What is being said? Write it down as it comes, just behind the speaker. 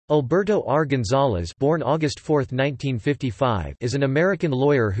Alberto R. Gonzales, born August 4, 1955, is an American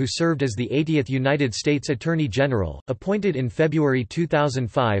lawyer who served as the 80th United States Attorney General, appointed in February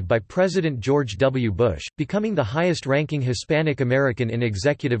 2005 by President George W. Bush, becoming the highest-ranking Hispanic American in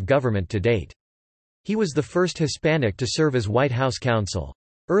executive government to date. He was the first Hispanic to serve as White House counsel.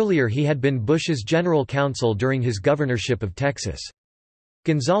 Earlier he had been Bush's general counsel during his governorship of Texas.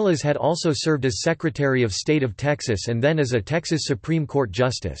 Gonzales had also served as Secretary of State of Texas and then as a Texas Supreme Court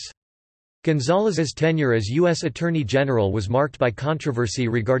justice. Gonzales's tenure as U.S. Attorney General was marked by controversy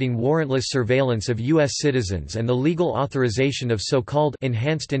regarding warrantless surveillance of U.S. citizens and the legal authorization of so-called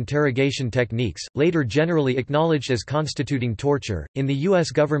enhanced interrogation techniques, later generally acknowledged as constituting torture, in the U.S.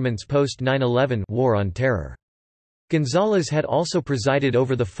 government's post-9/11 war on terror. Gonzales had also presided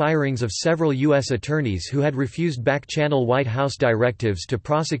over the firings of several U.S. attorneys who had refused back-channel White House directives to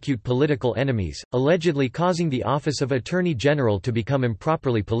prosecute political enemies, allegedly causing the office of Attorney General to become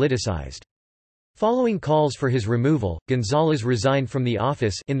improperly politicized. Following calls for his removal, Gonzales resigned from the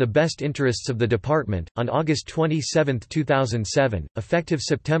office in the best interests of the department. On August 27, 2007, effective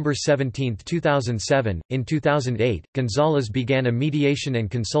September 17, 2007, in 2008, Gonzales began a mediation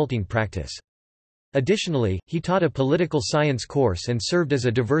and consulting practice. Additionally, he taught a political science course and served as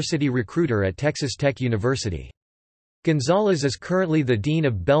a diversity recruiter at Texas Tech University. Gonzales is currently the Dean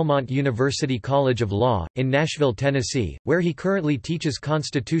of Belmont University College of Law, in Nashville, Tennessee, where he currently teaches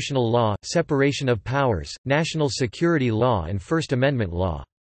constitutional law, separation of powers, national security law and First Amendment law.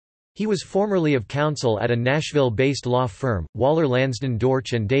 He was formerly of counsel at a Nashville-based law firm, Waller Lansden Dortch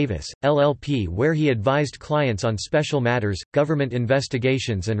 & Davis, LLP, where he advised clients on special matters, government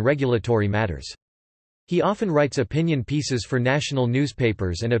investigations and regulatory matters. He often writes opinion pieces for national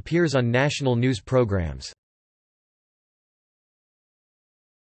newspapers and appears on national news programs.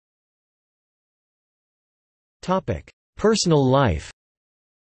 Personal life.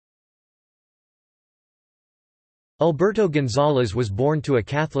 Alberto Gonzales was born to a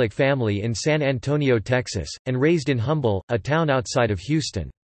Catholic family in San Antonio, Texas, and raised in Humble, a town outside of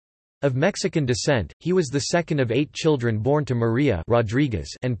Houston. Of Mexican descent, he was the second of 8 children born to Maria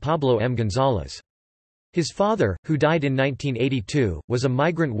Rodriguez and Pablo M. Gonzales. His father, who died in 1982, was a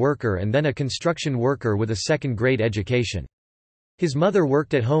migrant worker and then a construction worker with a second-grade education. His mother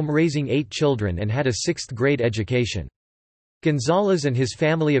worked at home raising 8 children and had a 6th-grade education. Gonzales and his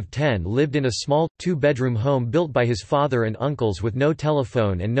family of 10 lived in a small, 2-bedroom home built by his father and uncles with no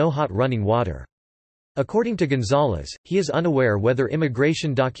telephone and no hot running water. According to Gonzales, he is unaware whether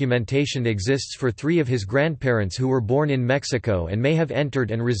immigration documentation exists for 3 of his grandparents who were born in Mexico and may have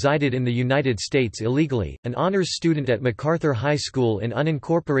entered and resided in the United States illegally. An honors student at MacArthur High School in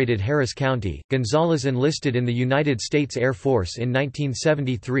unincorporated Harris County, Gonzales enlisted in the United States Air Force in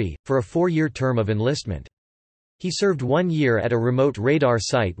 1973, for a 4-year term of enlistment. He served 1 year at a remote radar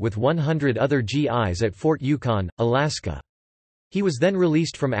site with 100 other GIs at Fort Yukon, Alaska. He was then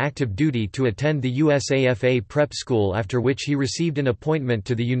released from active duty to attend the USAFA prep school, after which he received an appointment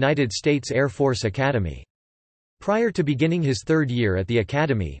to the United States Air Force Academy. Prior to beginning his 3rd year at the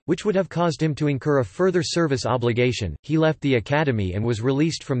academy, which would have caused him to incur a further service obligation, he left the academy and was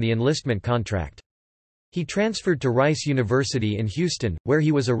released from the enlistment contract. He transferred to Rice University in Houston, where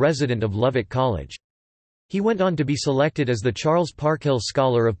he was a resident of Lovett College. He went on to be selected as the Charles Parkhill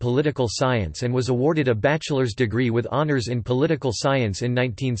Scholar of Political Science and was awarded a bachelor's degree with honors in political science in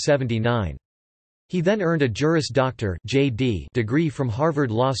 1979. He then earned a Juris Doctor (JD) degree from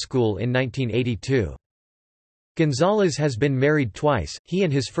Harvard Law School in 1982. Gonzales has been married twice. He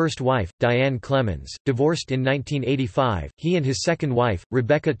and his first wife, Diane Clemens, divorced in 1985. He and his second wife,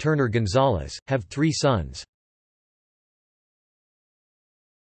 Rebecca Turner Gonzales, have 3 sons.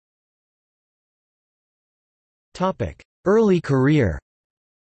 Early career.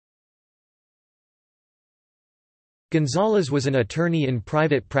 Gonzales was an attorney in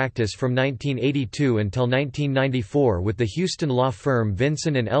private practice from 1982 until 1994 with the Houston law firm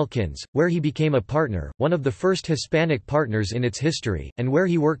Vinson & Elkins, where he became a partner, one of the first Hispanic partners in its history, and where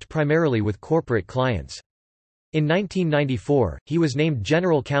he worked primarily with corporate clients. In 1994, he was named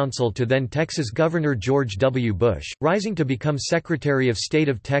general counsel to then Texas Governor George W. Bush, rising to become Secretary of State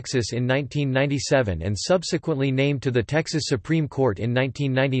of Texas in 1997 and subsequently named to the Texas Supreme Court in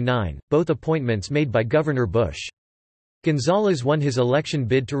 1999, both appointments made by Governor Bush. Gonzales won his election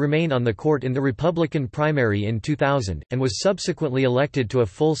bid to remain on the court in the Republican primary in 2000, and was subsequently elected to a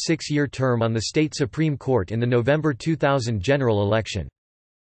full 6-year term on the state Supreme Court in the November 2000 general election.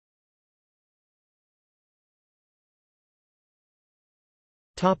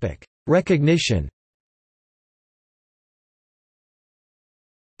 Recognition.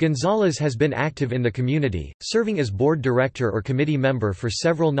 Gonzales has been active in the community, serving as board director or committee member for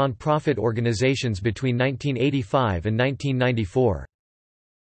several nonprofit organizations between 1985 and 1994.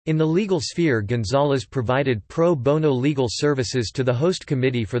 In the legal sphere, Gonzales provided pro bono legal services to the host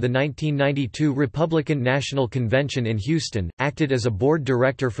committee for the 1992 Republican National Convention in Houston, acted as a board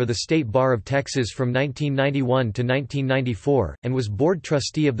director for the State Bar of Texas from 1991 to 1994, and was board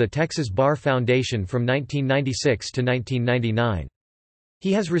trustee of the Texas Bar Foundation from 1996 to 1999.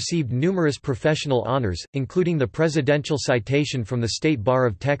 He has received numerous professional honors, including the Presidential Citation from the State Bar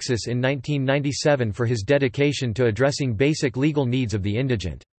of Texas in 1997 for his dedication to addressing basic legal needs of the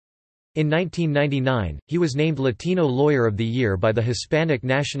indigent. In 1999, he was named Latino Lawyer of the Year by the Hispanic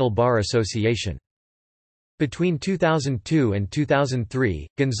National Bar Association. Between 2002 and 2003,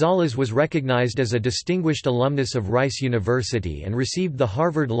 Gonzales was recognized as a distinguished alumnus of Rice University and received the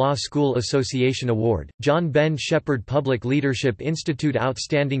Harvard Law School Association Award, John Ben Shepherd Public Leadership Institute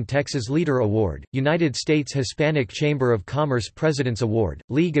Outstanding Texas Leader Award, United States Hispanic Chamber of Commerce President's Award,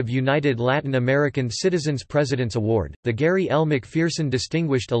 League of United Latin American Citizens President's Award, the Gary L. McPherson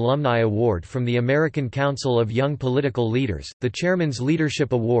Distinguished Alumni Award from the American Council of Young Political Leaders, the Chairman's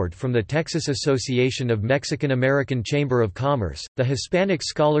Leadership Award from the Texas Association of Mexican American Chamber of Commerce, the Hispanic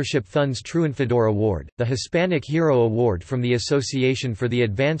Scholarship Fund's Truanfador Award, the Hispanic Hero Award from the Association for the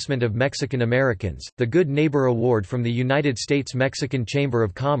Advancement of Mexican Americans, the Good Neighbor Award from the United States Mexican Chamber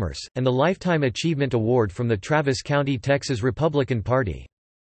of Commerce, and the Lifetime Achievement Award from the Travis County, Texas Republican Party.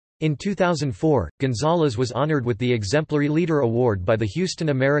 In 2004, Gonzales was honored with the Exemplary Leader Award by the Houston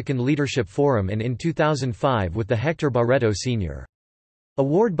American Leadership Forum and in 2005 with the Hector Barreto Sr.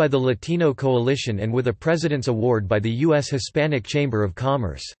 Award by the Latino Coalition and with a President's Award by the U.S. Hispanic Chamber of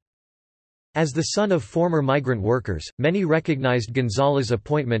Commerce. As the son of former migrant workers, many recognized Gonzales'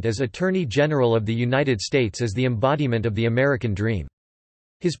 appointment as Attorney General of the United States as the embodiment of the American dream.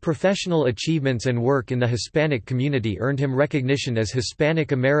 His professional achievements and work in the Hispanic community earned him recognition as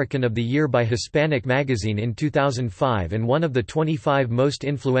Hispanic American of the Year by Hispanic Magazine in 2005 and one of the 25 most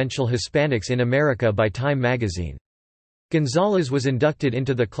influential Hispanics in America by Time magazine. Gonzales was inducted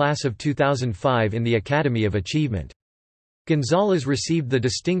into the class of 2005 in the Academy of Achievement. Gonzales received the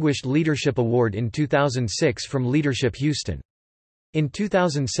Distinguished Leadership Award in 2006 from Leadership Houston. In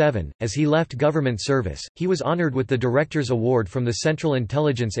 2007, as he left government service, he was honored with the Director's Award from the Central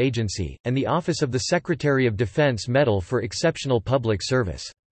Intelligence Agency, and the Office of the Secretary of Defense Medal for Exceptional Public Service.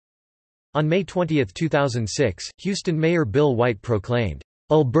 On May 20, 2006, Houston Mayor Bill White proclaimed,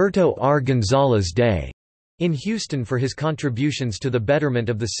 "Alberto R. Gonzales Day" in Houston for his contributions to the betterment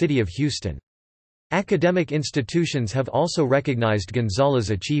of the city of Houston. Academic institutions have also recognized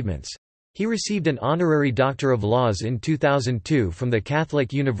Gonzales' achievements. He received an honorary Doctor of Laws in 2002 from the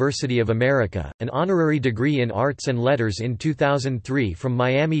Catholic University of America, an honorary degree in Arts and Letters in 2003 from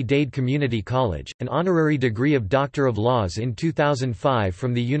Miami-Dade Community College, an honorary degree of Doctor of Laws in 2005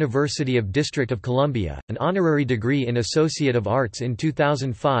 from the University of District of Columbia, an honorary degree in Associate of Arts in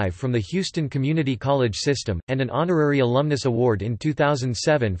 2005 from the Houston Community College System, and an honorary Alumnus Award in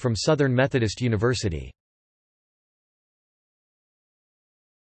 2007 from Southern Methodist University.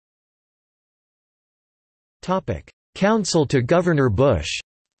 Counsel to Governor Bush.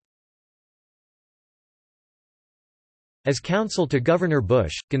 As counsel to Governor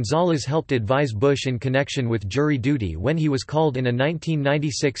Bush, Gonzales helped advise Bush in connection with jury duty when he was called in a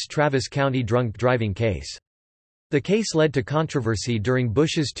 1996 Travis County drunk driving case. The case led to controversy during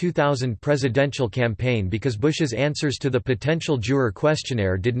Bush's 2000 presidential campaign because Bush's answers to the potential juror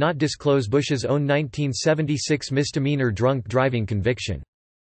questionnaire did not disclose Bush's own 1976 misdemeanor drunk driving conviction.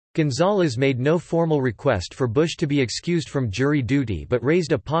 Gonzales made no formal request for Bush to be excused from jury duty but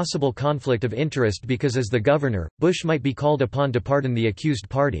raised a possible conflict of interest because as the governor, Bush might be called upon to pardon the accused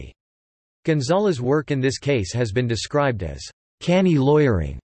party. Gonzales' work in this case has been described as canny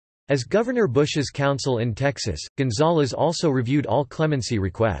lawyering. As Governor Bush's counsel in Texas, Gonzales also reviewed all clemency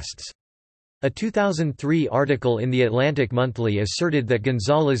requests. A 2003 article in The Atlantic Monthly asserted that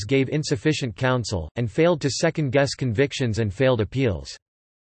Gonzales gave insufficient counsel, and failed to second-guess convictions and failed appeals.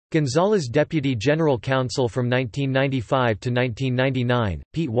 Gonzales' deputy general counsel from 1995 to 1999,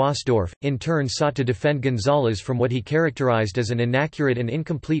 Pete Wasdorf, in turn sought to defend Gonzales from what he characterized as an inaccurate and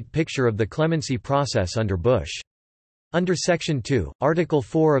incomplete picture of the clemency process under Bush. Under Section 2, Article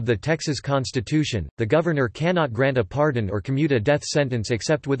 4 of the Texas Constitution, the governor cannot grant a pardon or commute a death sentence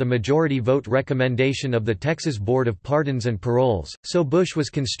except with a majority vote recommendation of the Texas Board of Pardons and Paroles, so Bush was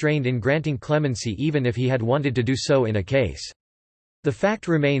constrained in granting clemency even if he had wanted to do so in a case. The fact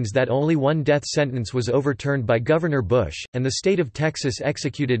remains that only one death sentence was overturned by Governor Bush, and the state of Texas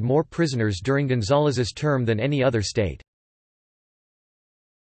executed more prisoners during Gonzales's term than any other state.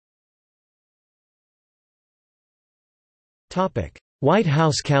 White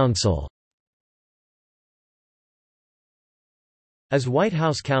House counsel. As White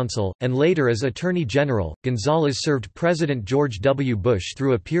House counsel, and later as Attorney General, Gonzales served President George W. Bush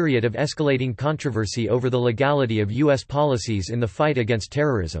through a period of escalating controversy over the legality of U.S. policies in the fight against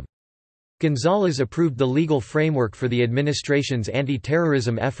terrorism. Gonzales approved the legal framework for the administration's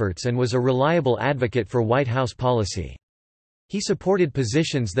anti-terrorism efforts and was a reliable advocate for White House policy. He supported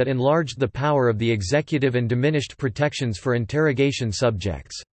positions that enlarged the power of the executive and diminished protections for interrogation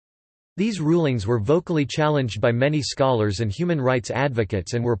subjects. These rulings were vocally challenged by many scholars and human rights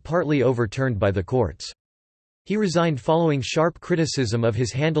advocates and were partly overturned by the courts. He resigned following sharp criticism of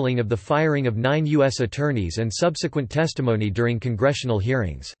his handling of the firing of 9 U.S. attorneys and subsequent testimony during congressional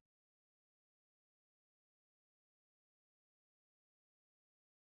hearings.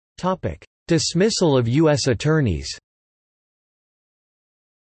 Dismissal of U.S. attorneys.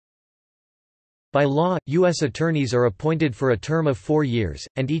 By law, U.S. attorneys are appointed for a term of 4 years,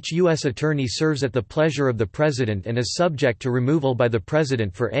 and each U.S. attorney serves at the pleasure of the President and is subject to removal by the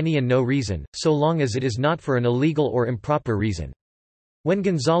President for any and no reason, so long as it is not for an illegal or improper reason. When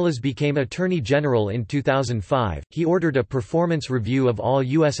Gonzales became Attorney General in 2005, he ordered a performance review of all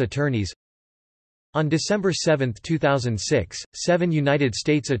U.S. attorneys. On December 7, 2006, 7 United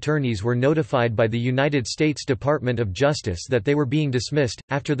States attorneys were notified by the United States Department of Justice that they were being dismissed,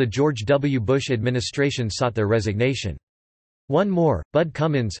 after the George W. Bush administration sought their resignation. One more, Bud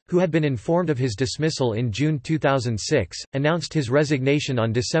Cummins, who had been informed of his dismissal in June 2006, announced his resignation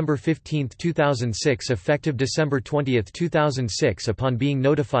on December 15, 2006 effective December 20, 2006 upon being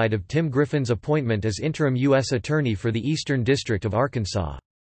notified of Tim Griffin's appointment as interim U.S. Attorney for the Eastern District of Arkansas.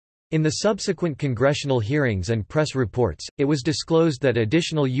 In the subsequent congressional hearings and press reports, it was disclosed that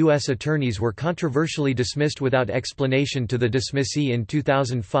additional U.S. attorneys were controversially dismissed without explanation to the dismissee in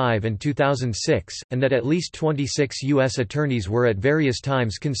 2005 and 2006, and that at least 26 U.S. attorneys were at various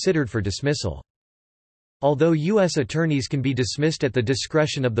times considered for dismissal. Although U.S. attorneys can be dismissed at the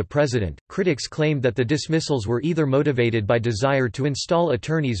discretion of the President, critics claimed that the dismissals were either motivated by desire to install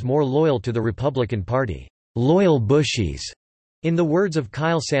attorneys more loyal to the Republican Party, "loyal Bushies," in the words of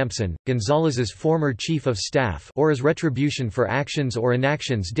Kyle Sampson, Gonzales's former chief of staff, or as retribution for actions or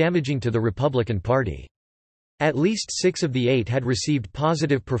inactions damaging to the Republican Party. At least 6 of the 8 had received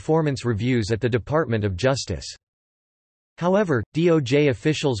positive performance reviews at the Department of Justice. However, DOJ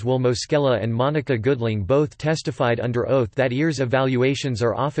officials Will Moskela and Monica Goodling both testified under oath that EAR's evaluations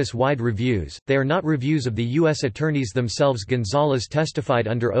are office-wide reviews, they are not reviews of the U.S. attorneys themselves. Gonzales testified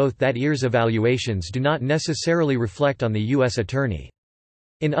under oath that EAR's evaluations do not necessarily reflect on the U.S. attorney.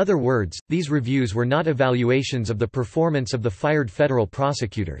 In other words, these reviews were not evaluations of the performance of the fired federal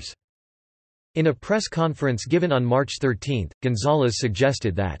prosecutors. In a press conference given on March 13, Gonzales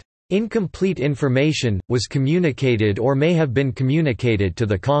suggested that incomplete information was communicated or may have been communicated to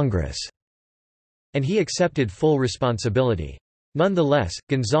the Congress, and he accepted full responsibility. Nonetheless,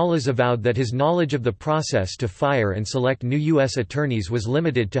 Gonzales avowed that his knowledge of the process to fire and select new U.S. attorneys was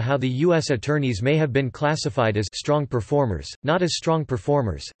limited to how the U.S. attorneys may have been classified as strong performers, not as strong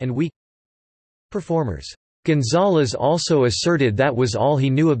performers, and weak performers. Gonzales also asserted that was all he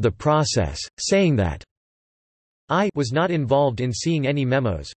knew of the process, saying that I was not involved in seeing any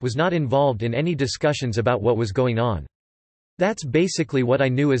memos, was not involved in any discussions about what was going on. That's basically what I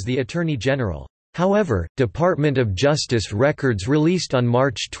knew as the Attorney General. However, Department of Justice records released on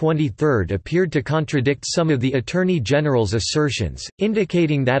March 23 appeared to contradict some of the Attorney General's assertions,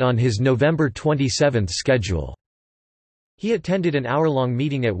 indicating that on his November 27 schedule, he attended an hour-long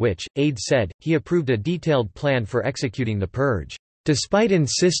meeting at which, aides said, he approved a detailed plan for executing the purge, despite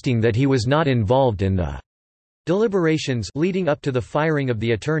insisting that he was not involved in the deliberations leading up to the firing of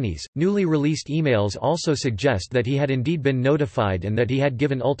the attorneys. Newly released emails also suggest that he had indeed been notified and that he had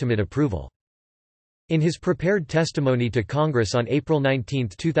given ultimate approval. In his prepared testimony to Congress on April 19,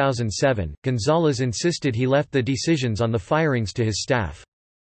 2007, Gonzales insisted he left the decisions on the firings to his staff.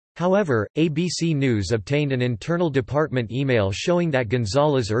 However, ABC News obtained an internal department email showing that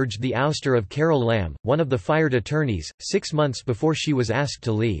Gonzales urged the ouster of Carol Lamb, one of the fired attorneys, 6 months before she was asked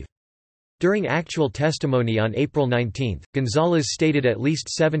to leave. During actual testimony on April 19, Gonzales stated at least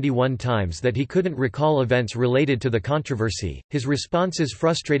 71 times that he couldn't recall events related to the controversy. His responses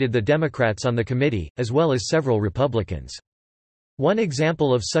frustrated the Democrats on the committee, as well as several Republicans. One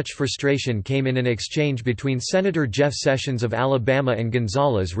example of such frustration came in an exchange between Senator Jeff Sessions of Alabama and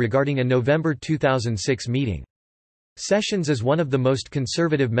Gonzales regarding a November 2006 meeting. Sessions is one of the most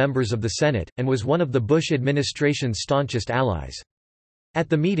conservative members of the Senate, and was one of the Bush administration's staunchest allies. At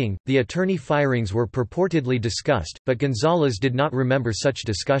the meeting, the attorney firings were purportedly discussed, but Gonzales did not remember such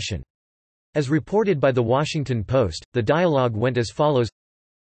discussion. As reported by The Washington Post, the dialogue went as follows.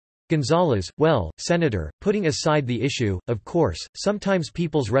 Gonzales: well, Senator, putting aside the issue, of course, sometimes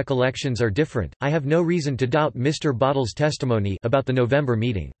people's recollections are different. I have no reason to doubt Mr. Bottle's testimony about the November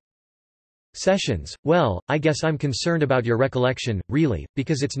meeting. Sessions: well, I guess I'm concerned about your recollection, really,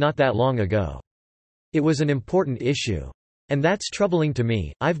 because it's not that long ago. It was an important issue. And that's troubling to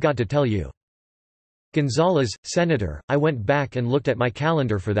me, I've got to tell you. Gonzales: Senator, I went back and looked at my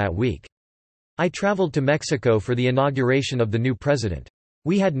calendar for that week. I traveled to Mexico for the inauguration of the new president.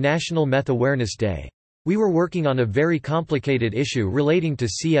 We had National Meth Awareness Day. We were working on a very complicated issue relating to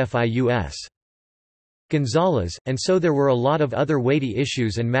CFI-US. Gonzales: and so there were a lot of other weighty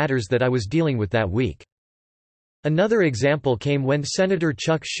issues and matters that I was dealing with that week. Another example came when Senator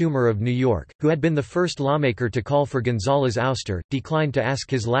Chuck Schumer of New York, who had been the first lawmaker to call for Gonzales' ouster, declined to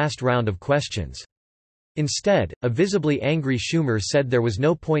ask his last round of questions. Instead, a visibly angry Schumer said there was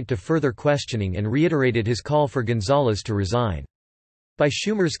no point to further questioning and reiterated his call for Gonzales to resign. By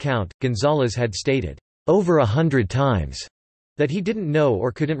Schumer's count, Gonzales had stated, over 100 times, that he didn't know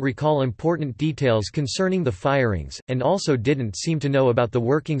or couldn't recall important details concerning the firings, and also didn't seem to know about the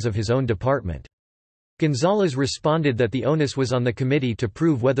workings of his own department. Gonzales responded that the onus was on the committee to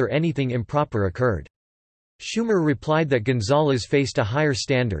prove whether anything improper occurred. Schumer replied that Gonzales faced a higher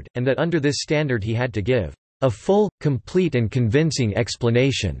standard, and that under this standard he had to give a full, complete and convincing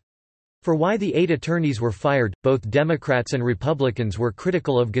explanation for why the 8 attorneys were fired. Both Democrats and Republicans were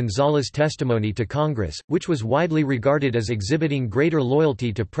critical of Gonzales' testimony to Congress, which was widely regarded as exhibiting greater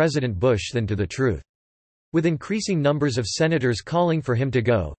loyalty to President Bush than to the truth. With increasing numbers of senators calling for him to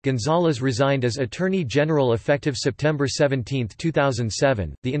go, Gonzales resigned as Attorney General effective September 17,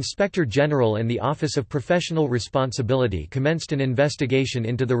 2007. The Inspector General and the Office of Professional Responsibility commenced an investigation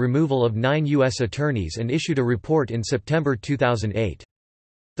into the removal of 9 U.S. attorneys and issued a report in September 2008.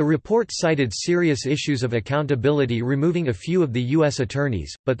 The report cited serious issues of accountability removing a few of the U.S.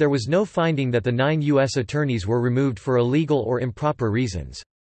 attorneys, but there was no finding that the 9 U.S. attorneys were removed for illegal or improper reasons.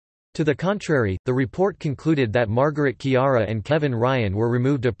 To the contrary, the report concluded that Margaret Chiara and Kevin Ryan were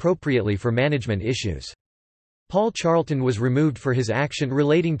removed appropriately for management issues. Paul Charlton was removed for his action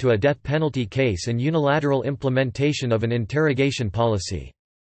relating to a death penalty case and unilateral implementation of an interrogation policy.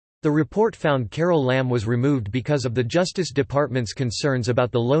 The report found Carol Lamb was removed because of the Justice Department's concerns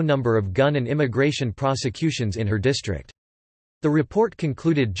about the low number of gun and immigration prosecutions in her district. The report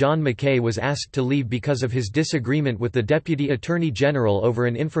concluded John McKay was asked to leave because of his disagreement with the Deputy Attorney General over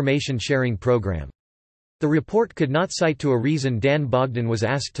an information-sharing program. The report could not cite to a reason Dan Bogdan was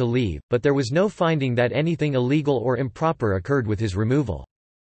asked to leave, but there was no finding that anything illegal or improper occurred with his removal.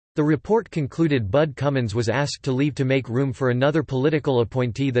 The report concluded Bud Cummins was asked to leave to make room for another political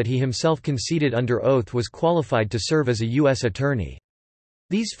appointee that he himself conceded under oath was qualified to serve as a U.S. attorney.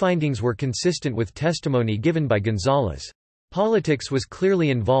 These findings were consistent with testimony given by Gonzales. Politics was clearly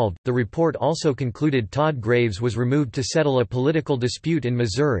involved. The report also concluded Todd Graves was removed to settle a political dispute in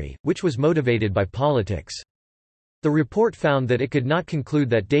Missouri, which was motivated by politics. The report found that it could not conclude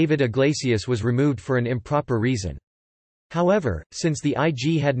that David Iglesias was removed for an improper reason. However, since the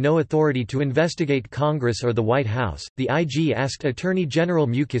IG had no authority to investigate Congress or the White House, the IG asked Attorney General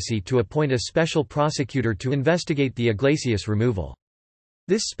Mukasey to appoint a special prosecutor to investigate the Iglesias removal.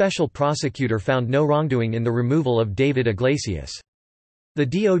 This special prosecutor found no wrongdoing in the removal of David Iglesias. The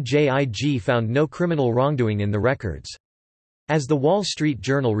DOJ IG found no criminal wrongdoing in the records. As the Wall Street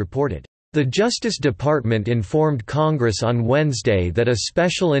Journal reported, the Justice Department informed Congress on Wednesday that a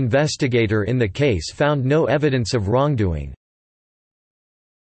special investigator in the case found no evidence of wrongdoing.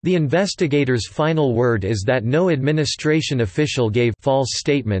 The investigator's final word is that no administration official gave false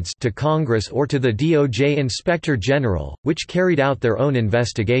statements to Congress or to the DOJ Inspector General, which carried out their own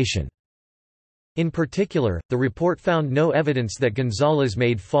investigation. In particular, the report found no evidence that Gonzales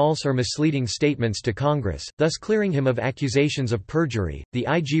made false or misleading statements to Congress, thus clearing him of accusations of perjury. The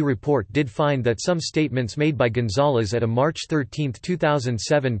IG report did find that some statements made by Gonzales at a March 13,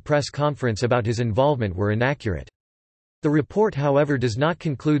 2007 press conference about his involvement were inaccurate. The report, however, does not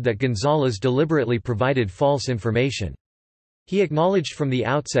conclude that Gonzales deliberately provided false information. He acknowledged from the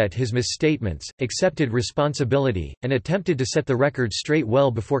outset his misstatements, accepted responsibility, and attempted to set the record straight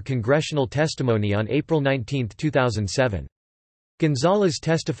well before congressional testimony on April 19, 2007. Gonzales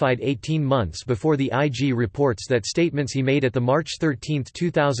testified 18 months before the IG reports that statements he made at the March 13,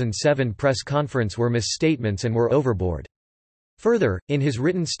 2007 press conference were misstatements and were overboard. Further, in his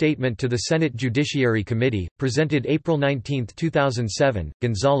written statement to the Senate Judiciary Committee, presented April 19, 2007,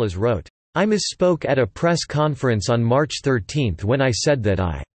 Gonzales wrote, "I misspoke at a press conference on March 13 when I said that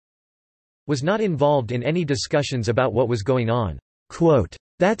I was not involved in any discussions about what was going on." Quote,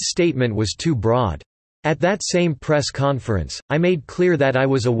 That statement was too broad. At that same press conference, I made clear that I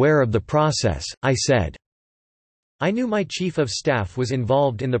was aware of the process. I said, I knew my chief of staff was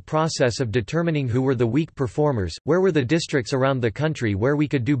involved in the process of determining who were the weak performers, where were the districts around the country where we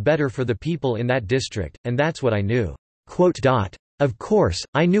could do better for the people in that district, and that's what I knew." Of course,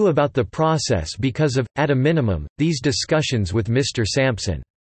 I knew about the process because of, at a minimum, these discussions with Mr. Sampson.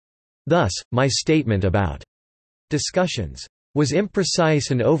 Thus, my statement about discussions was imprecise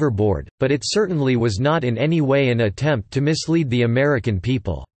and overboard, but it certainly was not in any way an attempt to mislead the American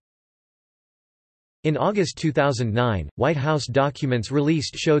people." In August 2009, White House documents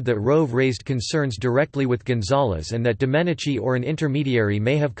released showed that Rove raised concerns directly with Gonzales and that Domenici or an intermediary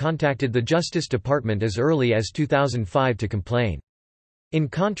may have contacted the Justice Department as early as 2005 to complain. In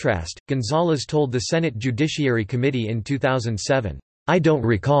contrast, Gonzales told the Senate Judiciary Committee in 2007, "I don't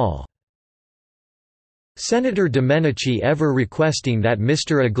recall Senator Domenici ever requesting that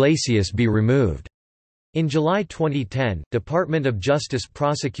Mr. Iglesias be removed." In July 2010, Department of Justice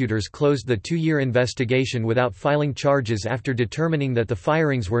prosecutors closed the 2-year investigation without filing charges after determining that the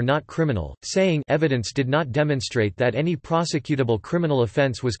firings were not criminal, saying evidence did not demonstrate that any prosecutable criminal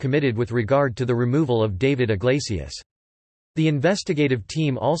offense was committed with regard to the removal of David Iglesias. The investigative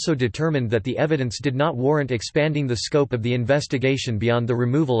team also determined that the evidence did not warrant expanding the scope of the investigation beyond the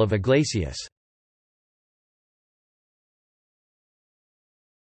removal of Iglesias.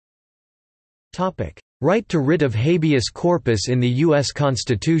 Right to writ of habeas corpus in the U.S.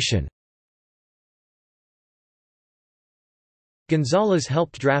 Constitution. Gonzales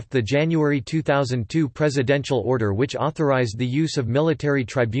helped draft the January 2002 presidential order which authorized the use of military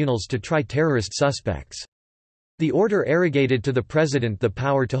tribunals to try terrorist suspects. The order arrogated to the president the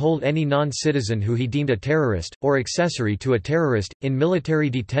power to hold any non-citizen who he deemed a terrorist, or accessory to a terrorist, in military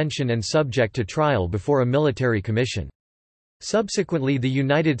detention and subject to trial before a military commission. Subsequently, the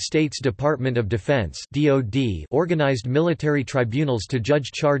United States Department of Defense (DoD) organized military tribunals to judge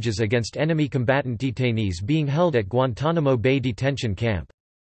charges against enemy combatant detainees being held at Guantanamo Bay Detention Camp.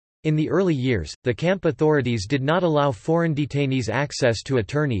 In the early years, the camp authorities did not allow foreign detainees access to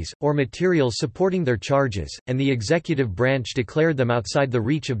attorneys, or materials supporting their charges, and the executive branch declared them outside the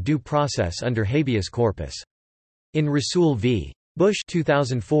reach of due process under habeas corpus. In Rasool v. Bush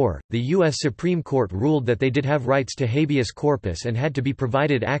 2004, the U.S. Supreme Court ruled that they did have rights to habeas corpus and had to be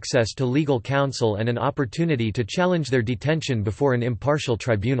provided access to legal counsel and an opportunity to challenge their detention before an impartial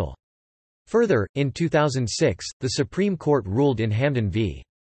tribunal. Further, in 2006, the Supreme Court ruled in Hamdan v.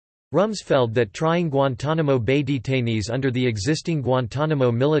 Rumsfeld that trying Guantanamo Bay detainees under the existing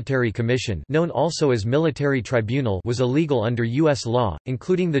Guantanamo Military Commission, known also as Military Tribunal, was illegal under U.S. law,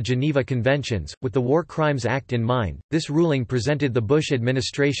 including the Geneva Conventions. With the War Crimes Act in mind, this ruling presented the Bush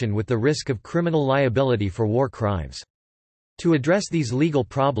administration with the risk of criminal liability for war crimes. To address these legal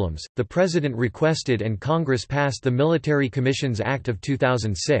problems, the President requested and Congress passed the Military Commissions Act of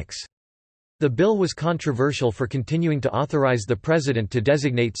 2006. The bill was controversial for continuing to authorize the President to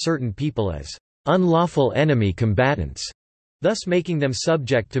designate certain people as unlawful enemy combatants, thus making them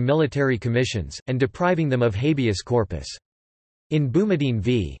subject to military commissions, and depriving them of habeas corpus. In Boumediene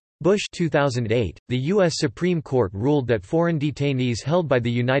v. Bush 2008, the U.S. Supreme Court ruled that foreign detainees held by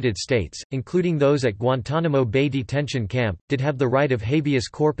the United States, including those at Guantanamo Bay Detention Camp, did have the right of habeas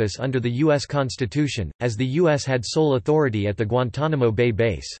corpus under the U.S. Constitution, as the U.S. had sole authority at the Guantanamo Bay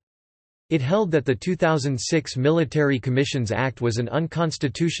base. It held that the 2006 Military Commissions Act was an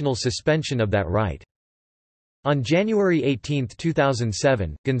unconstitutional suspension of that right. On January 18,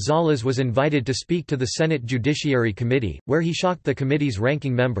 2007, Gonzales was invited to speak to the Senate Judiciary Committee, where he shocked the committee's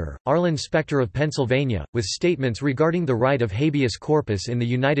ranking member, Arlen Specter of Pennsylvania, with statements regarding the right of habeas corpus in the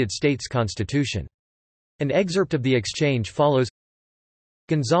United States Constitution. An excerpt of the exchange follows.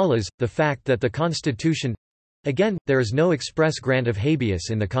 Gonzales, the fact that the Constitution— Again, there is no express grant of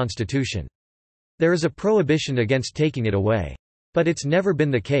habeas in the Constitution. There is a prohibition against taking it away. But it's never been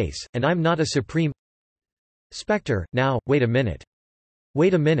the case, and I'm not a Supreme Specter. Now, wait a minute.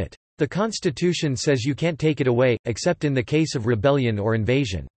 Wait a minute. The Constitution says you can't take it away, except in the case of rebellion or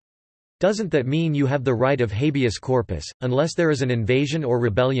invasion. Doesn't that mean you have the right of habeas corpus, unless there is an invasion or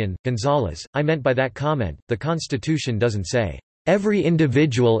rebellion? Gonzales, I meant by that comment, the Constitution doesn't say, "Every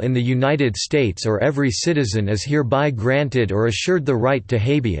individual in the United States or every citizen is hereby granted or assured the right to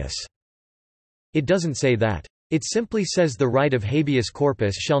habeas." It doesn't say that. It simply says the right of habeas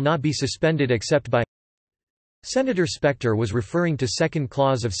corpus shall not be suspended except by. Senator Specter was referring to second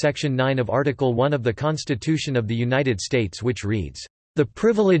clause of Section 9 of Article 1 of the Constitution of the United States, which reads, "The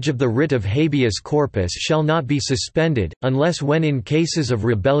privilege of the writ of habeas corpus shall not be suspended, unless when in cases of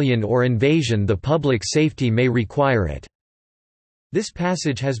rebellion or invasion the public safety may require it." This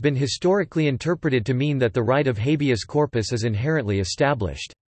passage has been historically interpreted to mean that the right of habeas corpus is inherently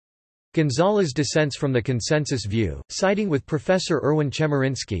established. Gonzales dissents from the consensus view, siding with Professor Erwin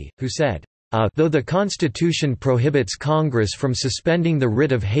Chemerinsky, who said, though the Constitution prohibits Congress from suspending the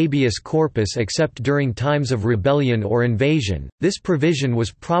writ of habeas corpus except during times of rebellion or invasion, this provision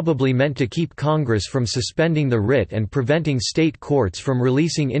was probably meant to keep Congress from suspending the writ and preventing state courts from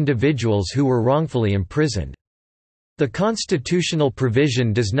releasing individuals who were wrongfully imprisoned. The constitutional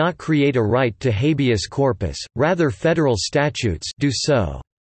provision does not create a right to habeas corpus, rather federal statutes do so.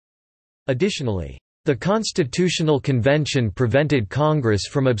 Additionally, the Constitutional Convention prevented Congress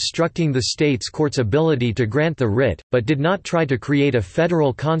from obstructing the states' courts' ability to grant the writ, but did not try to create a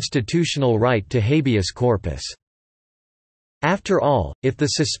federal constitutional right to habeas corpus. After all, if the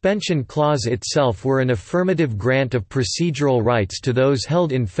suspension clause itself were an affirmative grant of procedural rights to those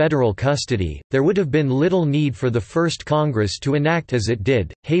held in federal custody, there would have been little need for the first Congress to enact as it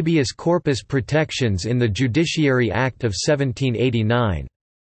did, habeas corpus protections in the Judiciary Act of 1789.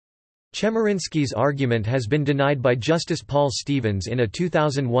 Chemerinsky's argument has been denied by Justice Paul Stevens in a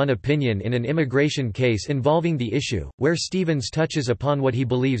 2001 opinion in an immigration case involving the issue, where Stevens touches upon what he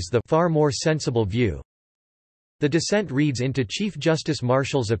believes the far more sensible view. The dissent reads into Chief Justice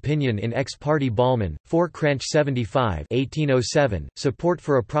Marshall's opinion in Ex parte Ballman, 4 Cranch 75 1807, support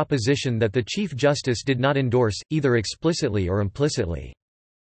for a proposition that the Chief Justice did not endorse, either explicitly or implicitly.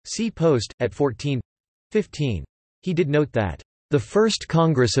 See Post, at 14:15. He did note that the First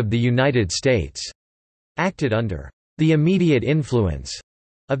Congress of the United States acted under the immediate influence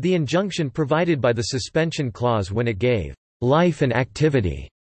of the injunction provided by the suspension clause when it gave life and activity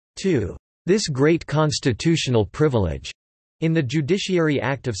to this great constitutional privilege in the Judiciary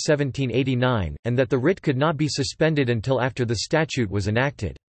Act of 1789, and that the writ could not be suspended until after the statute was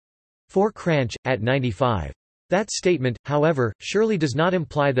enacted. 4 Cranch, at 95. That statement, however, surely does not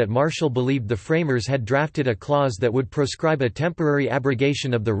imply that Marshall believed the framers had drafted a clause that would proscribe a temporary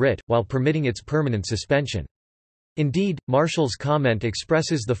abrogation of the writ, while permitting its permanent suspension. Indeed, Marshall's comment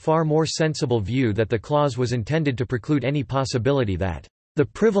expresses the far more sensible view that the clause was intended to preclude any possibility that the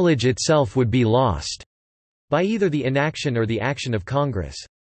privilege itself would be lost by either the inaction or the action of Congress.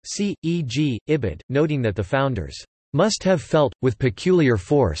 See, e.g., Ibid, noting that the founders must have felt, with peculiar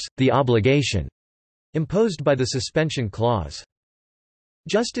force, the obligation imposed by the suspension clause.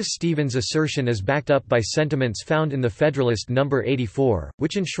 Justice Stevens' assertion is backed up by sentiments found in the Federalist No. 84,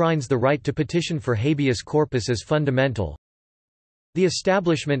 which enshrines the right to petition for habeas corpus as fundamental. The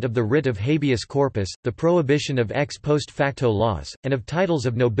establishment of the writ of habeas corpus, the prohibition of ex post facto laws, and of titles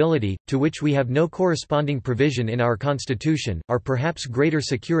of nobility, to which we have no corresponding provision in our Constitution, are perhaps greater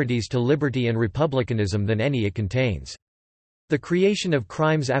securities to liberty and republicanism than any it contains. The creation of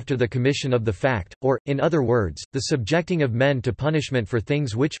crimes after the commission of the fact, or, in other words, the subjecting of men to punishment for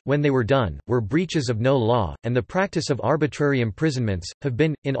things which, when they were done, were breaches of no law, and the practice of arbitrary imprisonments, have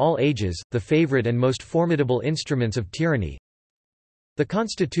been, in all ages, the favorite and most formidable instruments of tyranny. The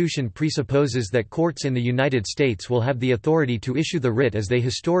Constitution presupposes that courts in the United States will have the authority to issue the writ as they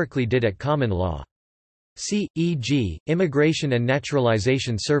historically did at common law. See, e.g., Immigration and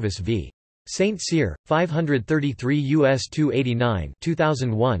Naturalization Service v. St. Cyr, 533 U.S. 289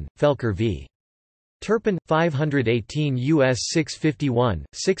 2001, Felker v. Turpin, 518 U.S. 651,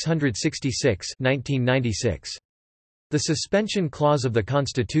 666 1996. The suspension clause of the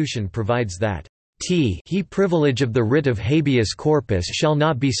Constitution provides that he privilege of the writ of habeas corpus shall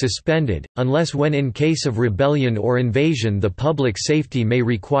not be suspended, unless when in case of rebellion or invasion the public safety may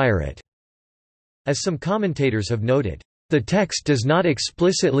require it. As some commentators have noted, the text does not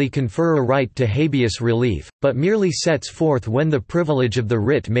explicitly confer a right to habeas relief, but merely sets forth when the privilege of the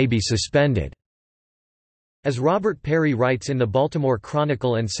writ may be suspended. As Robert Perry writes in the Baltimore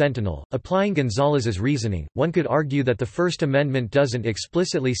Chronicle and Sentinel, applying Gonzales's reasoning, one could argue that the First Amendment doesn't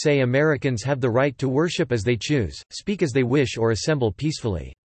explicitly say Americans have the right to worship as they choose, speak as they wish or assemble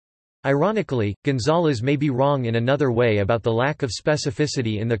peacefully. Ironically, Gonzales may be wrong in another way about the lack of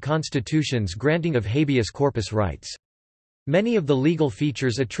specificity in the Constitution's granting of habeas corpus rights. Many of the legal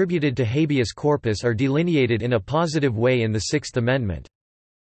features attributed to habeas corpus are delineated in a positive way in the Sixth Amendment.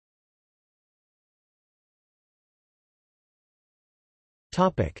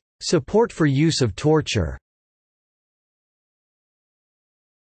 Support for use of torture.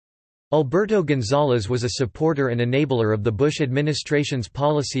 Alberto Gonzales was a supporter and enabler of the Bush administration's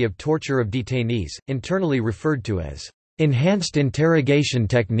policy of torture of detainees, internally referred to as enhanced interrogation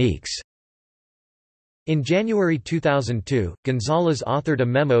techniques. In January 2002, Gonzales authored a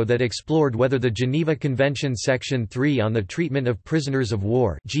memo that explored whether the Geneva Convention Section 3 on the Treatment of Prisoners of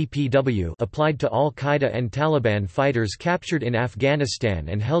War (GPW) applied to al-Qaeda and Taliban fighters captured in Afghanistan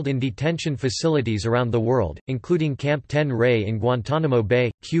and held in detention facilities around the world, including Camp 10 Ray in Guantanamo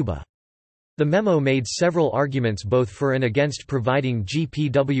Bay, Cuba. The memo made several arguments both for and against providing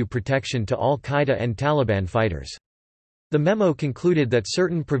GPW protection to al-Qaeda and Taliban fighters. The memo concluded that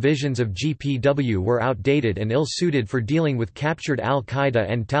certain provisions of GPW were outdated and ill-suited for dealing with captured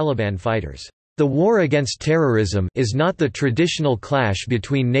al-Qaeda and Taliban fighters. The war against terrorism is not the traditional clash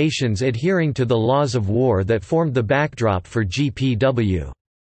between nations adhering to the laws of war that formed the backdrop for GPW.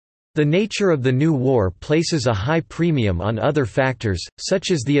 The nature of the new war places a high premium on other factors,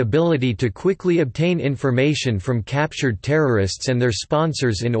 such as the ability to quickly obtain information from captured terrorists and their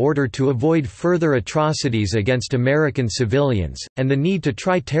sponsors in order to avoid further atrocities against American civilians, and the need to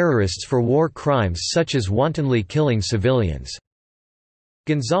try terrorists for war crimes such as wantonly killing civilians.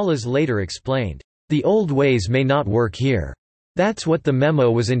 Gonzales later explained, "The old ways may not work here. That's what the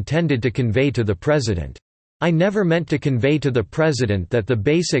memo was intended to convey to the President. I never meant to convey to the President that the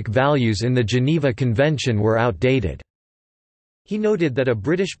basic values in the Geneva Convention were outdated." He noted that a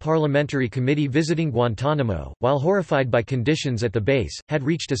British parliamentary committee visiting Guantanamo, while horrified by conditions at the base, had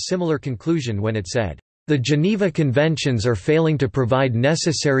reached a similar conclusion when it said, "The Geneva Conventions are failing to provide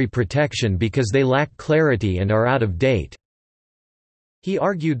necessary protection because they lack clarity and are out of date." He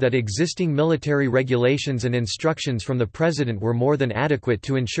argued that existing military regulations and instructions from the President were more than adequate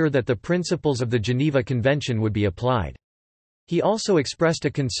to ensure that the principles of the Geneva Convention would be applied. He also expressed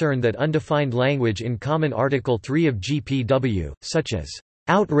a concern that undefined language in Common Article 3 of GPW, such as,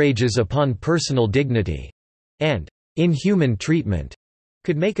 "outrages upon personal dignity" and "inhuman treatment,"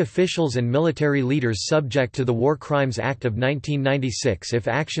 could make officials and military leaders subject to the War Crimes Act of 1996 if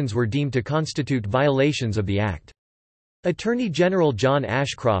actions were deemed to constitute violations of the Act. Attorney General John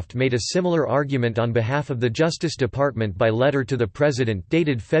Ashcroft made a similar argument on behalf of the Justice Department by letter to the President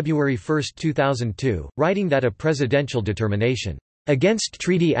dated February 1, 2002, writing that a presidential determination against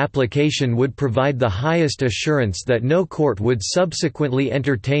treaty application would provide the highest assurance that no court would subsequently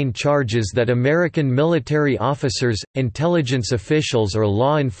entertain charges that American military officers, intelligence officials or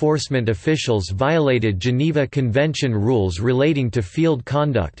law enforcement officials violated Geneva Convention rules relating to field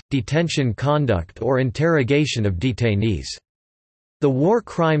conduct, detention conduct or interrogation of detainees. The War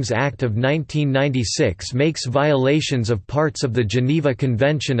Crimes Act of 1996 makes violations of parts of the Geneva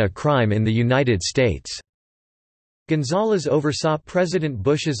Convention a crime in the United States. Gonzales oversaw President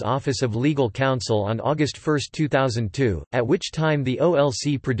Bush's Office of Legal Counsel on August 1, 2002, at which time the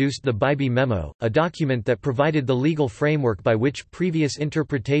OLC produced the Bybee Memo, a document that provided the legal framework by which previous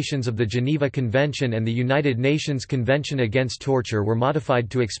interpretations of the Geneva Convention and the United Nations Convention Against Torture were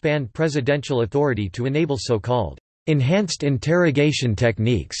modified to expand presidential authority to enable so-called enhanced interrogation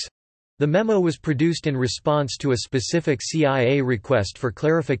techniques. The memo was produced in response to a specific CIA request for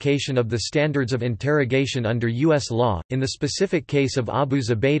clarification of the standards of interrogation under U.S. law, in the specific case of Abu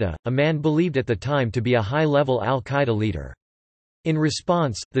Zubaydah, a man believed at the time to be a high-level al-Qaeda leader. In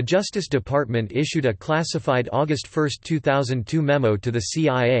response, the Justice Department issued a classified August 1, 2002 memo to the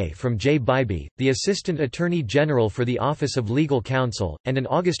CIA from J. Bybee, the Assistant Attorney General for the Office of Legal Counsel, and an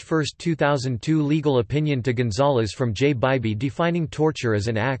August 1, 2002 legal opinion to Gonzales from J. Bybee defining torture as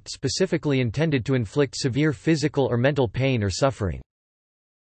an act specifically intended to inflict severe physical or mental pain or suffering.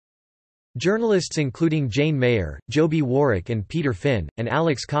 Journalists including Jane Mayer, Joby Warwick and Peter Finn, and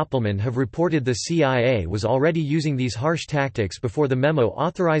Alex Koppelman have reported the CIA was already using these harsh tactics before the memo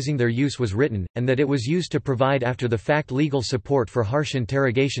authorizing their use was written, and that it was used to provide after-the-fact legal support for harsh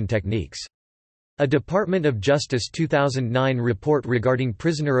interrogation techniques. A Department of Justice 2009 report regarding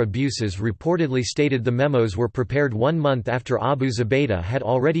prisoner abuses reportedly stated the memos were prepared 1 month after Abu Zubaydah had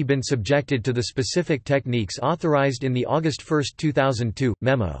already been subjected to the specific techniques authorized in the August 1, 2002,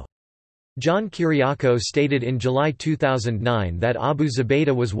 memo. John Kiriakou stated in July 2009 that Abu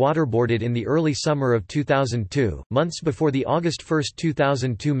Zubaydah was waterboarded in the early summer of 2002, months before the August 1,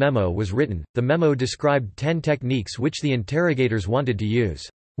 2002 memo was written. The memo described 10 techniques which the interrogators wanted to use.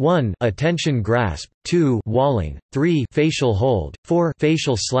 1. Attention grasp, 2. Walling, 3. Facial hold, 4.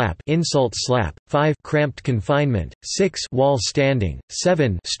 Facial slap, insult slap, 5. Cramped confinement, 6. Wall standing,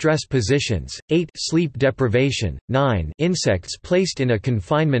 7. Stress positions, 8. Sleep deprivation, 9. Insects placed in a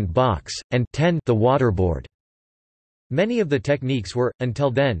confinement box, and 10. The waterboard. Many of the techniques were, until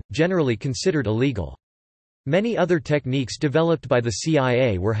then, generally considered illegal. Many other techniques developed by the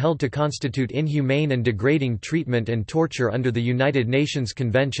CIA were held to constitute inhumane and degrading treatment and torture under the United Nations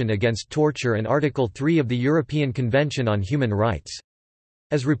Convention Against Torture and Article 3 of the European Convention on Human Rights.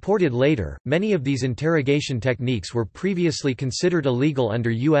 As reported later, many of these interrogation techniques were previously considered illegal under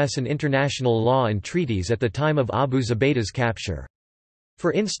U.S. and international law and treaties at the time of Abu Zubaydah's capture.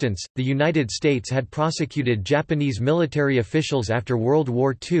 For instance, the United States had prosecuted Japanese military officials after World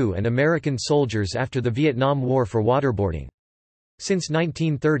War II and American soldiers after the Vietnam War for waterboarding. Since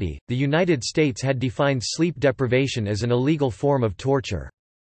 1930, the United States had defined sleep deprivation as an illegal form of torture.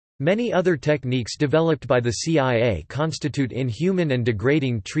 Many other techniques developed by the CIA constitute inhuman and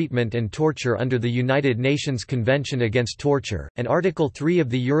degrading treatment and torture under the United Nations Convention Against Torture, and Article 3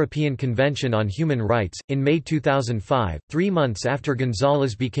 of the European Convention on Human Rights. In May 2005, 3 months after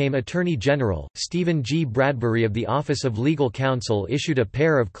Gonzales became Attorney General, Stephen G. Bradbury of the Office of Legal Counsel issued a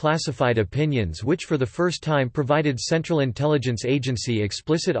pair of classified opinions which for the first time provided Central Intelligence Agency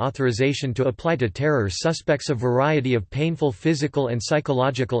explicit authorization to apply to terror suspects a variety of painful physical and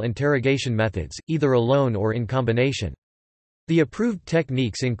psychological interrogation methods, either alone or in combination. The approved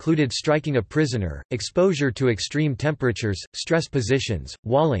techniques included striking a prisoner, exposure to extreme temperatures, stress positions,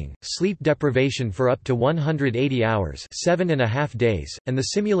 walling, sleep deprivation for up to 180 hours (7.5 days), and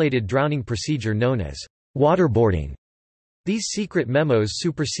the simulated drowning procedure known as waterboarding. These secret memos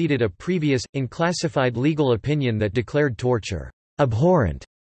superseded a previous, unclassified legal opinion that declared torture abhorrent.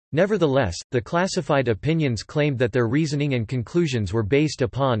 Nevertheless, the classified opinions claimed that their reasoning and conclusions were based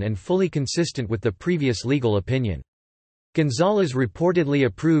upon and fully consistent with the previous legal opinion. Gonzales reportedly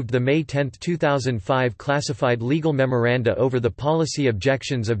approved the May 10, 2005 classified legal memoranda over the policy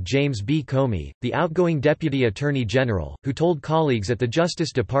objections of James B. Comey, the outgoing Deputy Attorney General, who told colleagues at the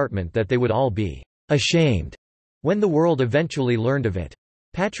Justice Department that they would all be ashamed when the world eventually learned of it.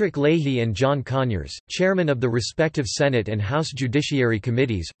 Patrick Leahy and John Conyers, chairmen of the respective Senate and House Judiciary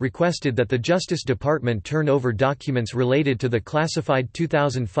Committees, requested that the Justice Department turn over documents related to the classified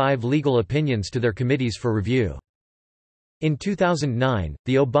 2005 legal opinions to their committees for review. In 2009,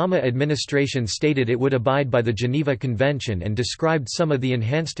 the Obama administration stated it would abide by the Geneva Convention and described some of the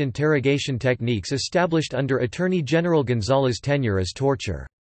enhanced interrogation techniques established under Attorney General Gonzales' tenure as torture.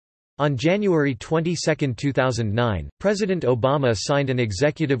 On January 22, 2009, President Obama signed an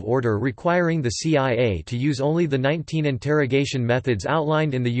executive order requiring the CIA to use only the 19 interrogation methods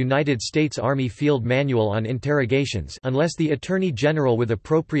outlined in the United States Army Field Manual on Interrogations unless the Attorney General with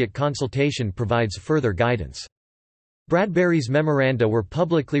appropriate consultation provides further guidance. Bradbury's memoranda were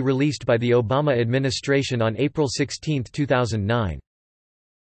publicly released by the Obama administration on April 16, 2009.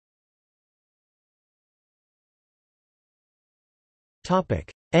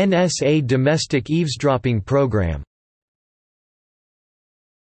 NSA domestic eavesdropping program.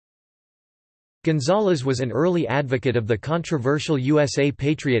 Gonzales was an early advocate of the controversial USA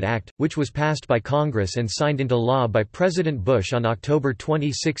Patriot Act, which was passed by Congress and signed into law by President Bush on October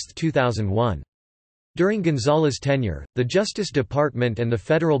 26, 2001. During Gonzales' tenure, the Justice Department and the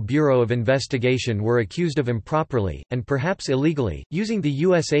Federal Bureau of Investigation were accused of improperly, and perhaps illegally, using the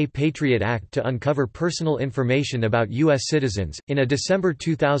USA Patriot Act to uncover personal information about U.S. citizens. In a December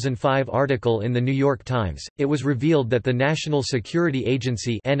 2005 article in The New York Times, it was revealed that the National Security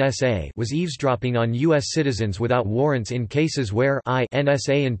Agency (NSA) was eavesdropping on U.S. citizens without warrants in cases where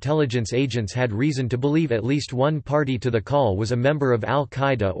NSA intelligence agents had reason to believe at least one party to the call was a member of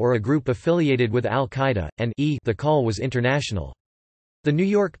al-Qaeda or a group affiliated with al-Qaeda, and the call was international. The New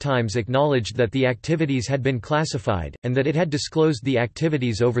York Times acknowledged that the activities had been classified, and that it had disclosed the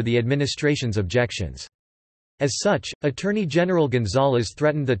activities over the administration's objections. As such, Attorney General Gonzales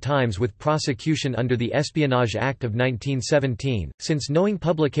threatened the Times with prosecution under the Espionage Act of 1917, since knowing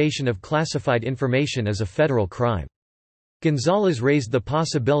publication of classified information is a federal crime. Gonzales raised the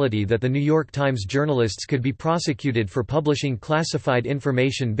possibility that the New York Times journalists could be prosecuted for publishing classified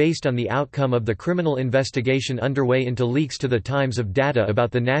information based on the outcome of the criminal investigation underway into leaks to the Times of data about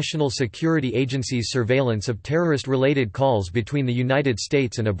the National Security Agency's surveillance of terrorist-related calls between the United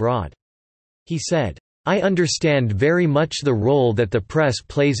States and abroad. He said, "I understand very much the role that the press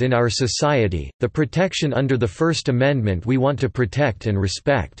plays in our society, the protection under the First Amendment we want to protect and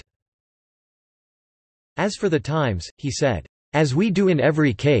respect. As for the Times," he said, "as we do in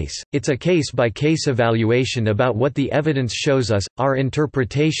every case, it's a case-by-case evaluation about what the evidence shows us, our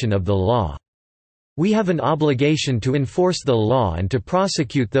interpretation of the law. We have an obligation to enforce the law and to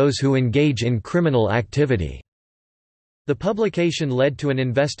prosecute those who engage in criminal activity." The publication led to an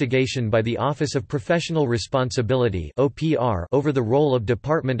investigation by the Office of Professional Responsibility (OPR) over the role of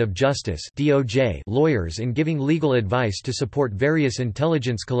Department of Justice (DOJ) lawyers in giving legal advice to support various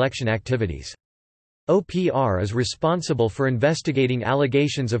intelligence collection activities. OPR is responsible for investigating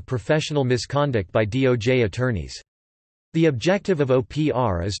allegations of professional misconduct by DOJ attorneys. The objective of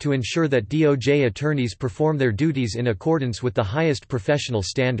OPR is to ensure that DOJ attorneys perform their duties in accordance with the highest professional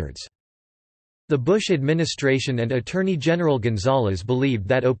standards. The Bush administration and Attorney General Gonzales believed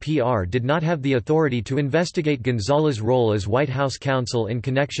that OPR did not have the authority to investigate Gonzales' role as White House counsel in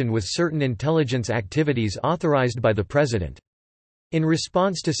connection with certain intelligence activities authorized by the President. In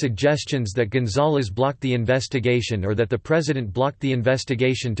response to suggestions that Gonzales blocked the investigation or that the President blocked the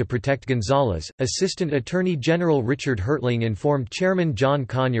investigation to protect Gonzales, Assistant Attorney General Richard Hertling informed Chairman John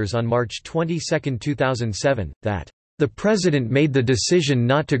Conyers on March 22, 2007, that the President made the decision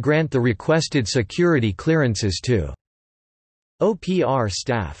not to grant the requested security clearances to OPR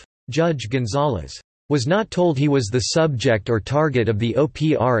staff. Judge Gonzales was not told he was the subject or target of the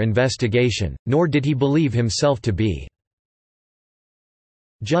OPR investigation, nor did he believe himself to be.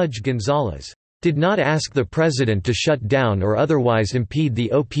 Judge Gonzales did not ask the President to shut down or otherwise impede the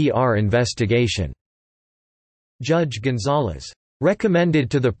OPR investigation. Judge Gonzales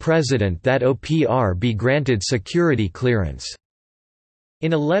recommended to the President that OPR be granted security clearance.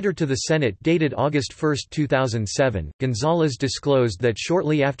 In a letter to the Senate dated August 1, 2007, Gonzales disclosed that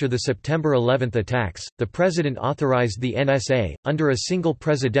shortly after the September 11 attacks, the President authorized the NSA, under a single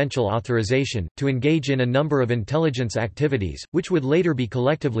presidential authorization, to engage in a number of intelligence activities, which would later be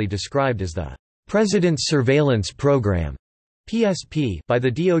collectively described as the President's Surveillance Program (PSP) by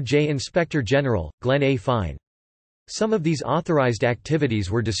the DOJ Inspector General, Glenn A. Fine. Some of these authorized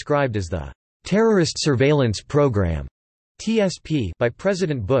activities were described as the Terrorist Surveillance Program (TSP) by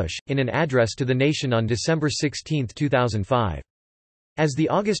President Bush, in an address to the nation on December 16, 2005. As the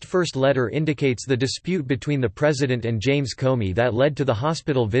August 1 letter indicates, the dispute between the President and James Comey that led to the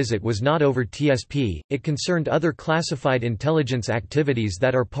hospital visit was not over TSP, it concerned other classified intelligence activities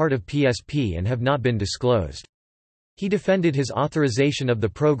that are part of PSP and have not been disclosed. He defended his authorization of the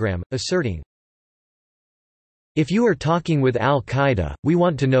program, asserting, "If you are talking with al-Qaeda, we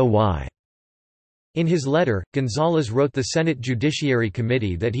want to know why." In his letter, Gonzales wrote the Senate Judiciary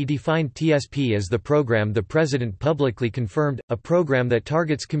Committee that he defined TSP as the program the President publicly confirmed, a program that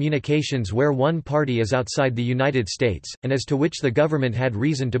targets communications where one party is outside the United States, and as to which the government had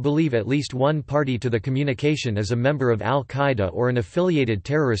reason to believe at least one party to the communication is a member of al-Qaeda or an affiliated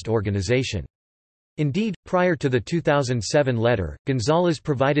terrorist organization. Indeed, prior to the 2007 letter, Gonzales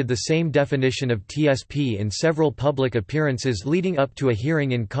provided the same definition of TSP in several public appearances leading up to a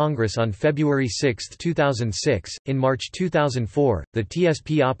hearing in Congress on February 6, 2006. In March 2004, the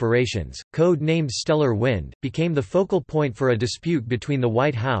TSP operations, code-named Stellar Wind, became the focal point for a dispute between the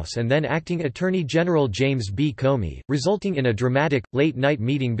White House and then Acting Attorney General James B. Comey, resulting in a dramatic, late-night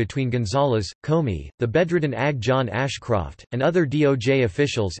meeting between Gonzales, Comey, the bedridden AG John Ashcroft, and other DOJ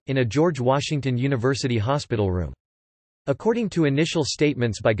officials, in a George Washington University hospital room. According to initial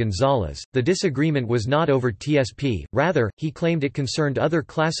statements by Gonzales, the disagreement was not over TSP, rather, he claimed it concerned other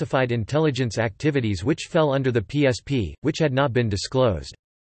classified intelligence activities which fell under the PSP, which had not been disclosed.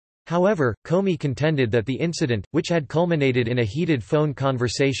 However, Comey contended that the incident, which had culminated in a heated phone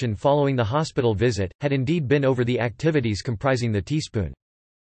conversation following the hospital visit, had indeed been over the activities comprising the teaspoon.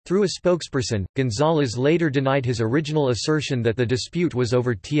 Through a spokesperson, Gonzales later denied his original assertion that the dispute was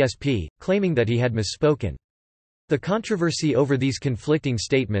over TSP, claiming that he had misspoken. The controversy over these conflicting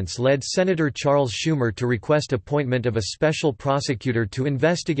statements led Senator Charles Schumer to request appointment of a special prosecutor to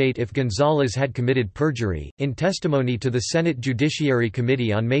investigate if Gonzales had committed perjury. In testimony to the Senate Judiciary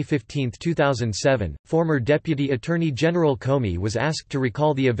Committee on May 15, 2007, former Deputy Attorney General Comey was asked to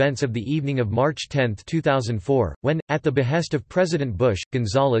recall the events of the evening of March 10, 2004, when, at the behest of President Bush,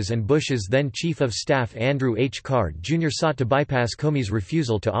 Gonzales and Bush's then Chief of Staff Andrew H. Card Jr. sought to bypass Comey's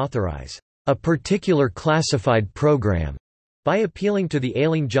refusal to authorize a particular classified program by appealing to the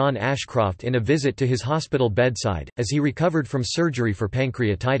ailing John Ashcroft in a visit to his hospital bedside, as he recovered from surgery for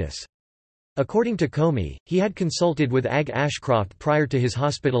pancreatitis. According to Comey, he had consulted with AG Ashcroft prior to his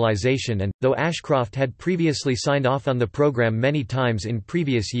hospitalization and, though Ashcroft had previously signed off on the program many times in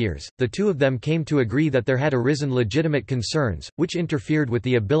previous years, the two of them came to agree that there had arisen legitimate concerns, which interfered with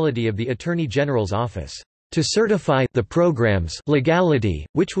the ability of the Attorney General's office to certify the program's legality,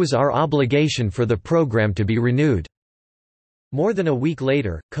 which was our obligation for the program to be renewed. More than a week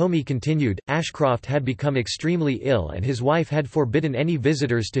later, Comey continued, Ashcroft had become extremely ill and his wife had forbidden any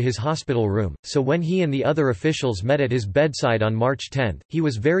visitors to his hospital room, so when he and the other officials met at his bedside on March 10, he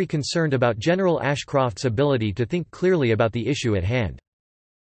was very concerned about General Ashcroft's ability to think clearly about the issue at hand.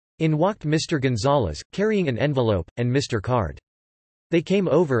 In walked Mr. Gonzales, carrying an envelope, and Mr. Card. They came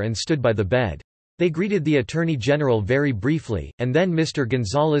over and stood by the bed. They greeted the Attorney General very briefly, and then Mr.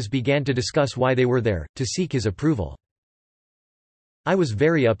 Gonzales began to discuss why they were there, to seek his approval. I was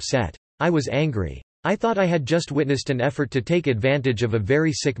very upset. I was angry. I thought I had just witnessed an effort to take advantage of a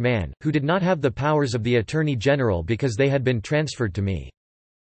very sick man, who did not have the powers of the Attorney General because they had been transferred to me."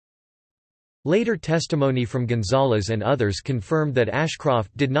 Later testimony from Gonzales and others confirmed that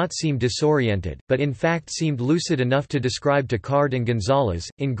Ashcroft did not seem disoriented, but in fact seemed lucid enough to describe to Card and Gonzales,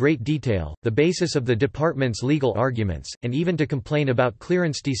 in great detail, the basis of the department's legal arguments, and even to complain about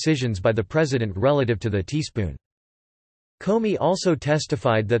clearance decisions by the president relative to the teaspoon. Comey also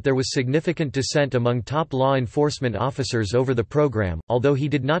testified that there was significant dissent among top law enforcement officers over the program, although he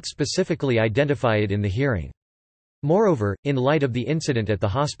did not specifically identify it in the hearing. Moreover, in light of the incident at the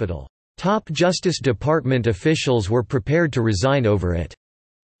hospital, top Justice Department officials were prepared to resign over it.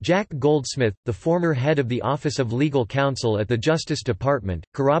 Jack Goldsmith, the former head of the Office of Legal Counsel at the Justice Department,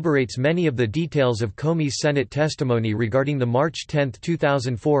 corroborates many of the details of Comey's Senate testimony regarding the March 10,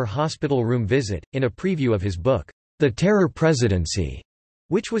 2004 hospital room visit, in a preview of his book, The Terror Presidency,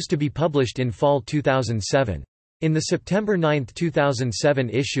 which was to be published in fall 2007. In the September 9, 2007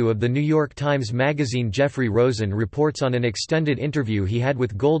 issue of the New York Times Magazine, Jeffrey Rosen reports on an extended interview he had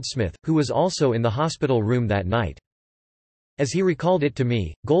with Goldsmith, who was also in the hospital room that night. As he recalled it to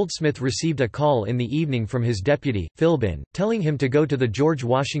me, Goldsmith received a call in the evening from his deputy, Philbin, telling him to go to the George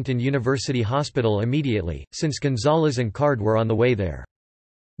Washington University Hospital immediately, since Gonzales and Card were on the way there.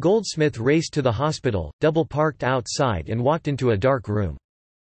 Goldsmith raced to the hospital, double-parked outside and walked into a dark room.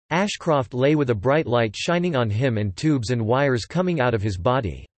 Ashcroft lay with a bright light shining on him and tubes and wires coming out of his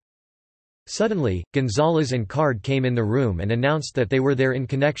body. Suddenly, Gonzales and Card came in the room and announced that they were there in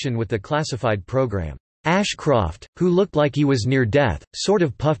connection with the classified program. Ashcroft, who looked like he was near death, sort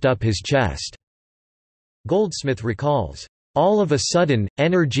of puffed up his chest. Goldsmith recalls, "All of a sudden,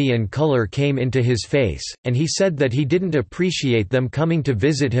 energy and color came into his face, and he said that he didn't appreciate them coming to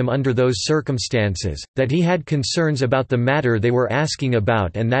visit him under those circumstances, that he had concerns about the matter they were asking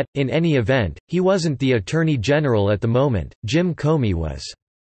about and that, in any event, he wasn't the Attorney General at the moment, Jim Comey was.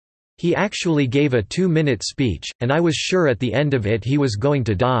 He actually gave a 2-minute speech, and I was sure at the end of it he was going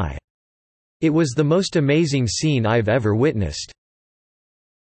to die. It was the most amazing scene I've ever witnessed."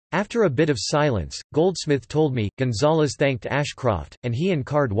 After a bit of silence, Goldsmith told me, Gonzales thanked Ashcroft, and he and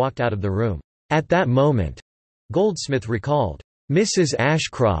Card walked out of the room. At that moment, Goldsmith recalled, Mrs.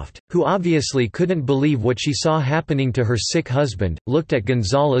 Ashcroft, who obviously couldn't believe what she saw happening to her sick husband, looked at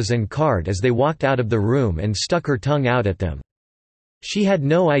Gonzales and Card as they walked out of the room and stuck her tongue out at them. She had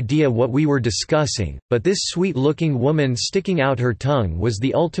no idea what we were discussing, but this sweet-looking woman sticking out her tongue was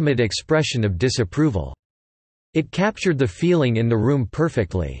the ultimate expression of disapproval. It captured the feeling in the room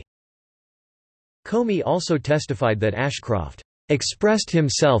perfectly. Comey also testified that Ashcroft expressed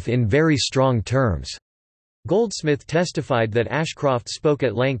himself in very strong terms. Goldsmith testified that Ashcroft spoke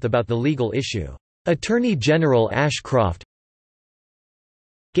at length about the legal issue. Attorney General Ashcroft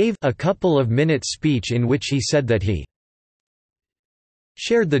gave a couple of minutes speech in which he said that he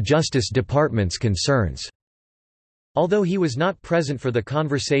shared the Justice Department's concerns. Although he was not present for the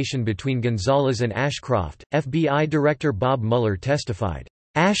conversation between Gonzales and Ashcroft, FBI Director Bob Mueller testified,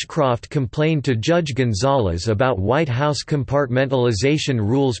 Ashcroft complained to Judge Gonzales about White House compartmentalization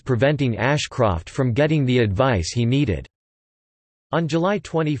rules preventing Ashcroft from getting the advice he needed. On July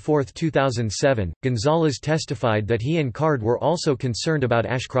 24, 2007, Gonzales testified that he and Card were also concerned about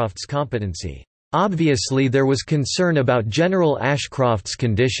Ashcroft's competency. Obviously there was concern about General Ashcroft's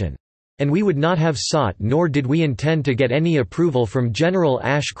condition. And we would not have sought nor did we intend to get any approval from General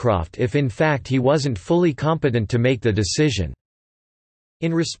Ashcroft if in fact he wasn't fully competent to make the decision."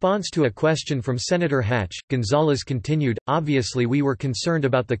 In response to a question from Senator Hatch, Gonzales continued, obviously we were concerned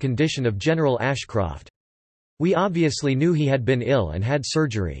about the condition of General Ashcroft. We obviously knew he had been ill and had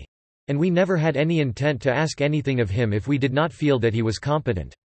surgery. And we never had any intent to ask anything of him if we did not feel that he was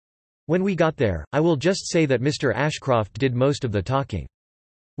competent. When we got there, I will just say that Mr. Ashcroft did most of the talking.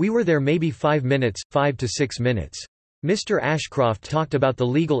 We were there maybe 5 minutes, 5 to 6 minutes. Mr. Ashcroft talked about the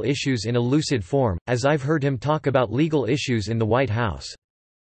legal issues in a lucid form, as I've heard him talk about legal issues in the White House.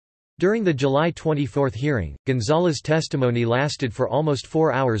 During the July 24 hearing, Gonzales' testimony lasted for almost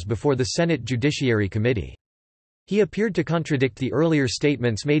 4 hours before the Senate Judiciary Committee. He appeared to contradict the earlier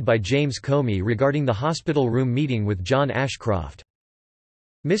statements made by James Comey regarding the hospital room meeting with John Ashcroft.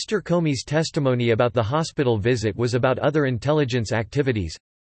 Mr. Comey's testimony about the hospital visit was about other intelligence activities.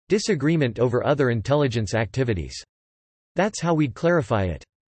 Disagreement over other intelligence activities. That's how we'd clarify it.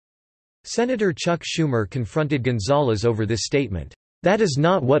 Senator Chuck Schumer confronted Gonzales over this statement. That is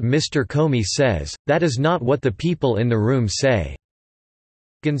not what Mr. Comey says, that is not what the people in the room say.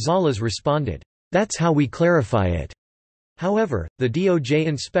 Gonzales responded, that's how we clarify it. However, the DOJ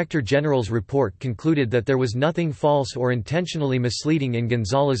Inspector General's report concluded that there was nothing false or intentionally misleading in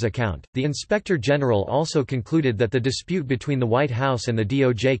Gonzales' account. The Inspector General also concluded that the dispute between the White House and the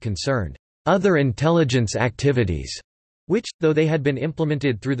DOJ concerned other intelligence activities, which, though they had been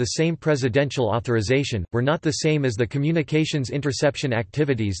implemented through the same presidential authorization, were not the same as the communications interception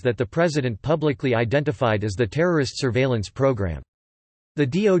activities that the President publicly identified as the terrorist surveillance program. The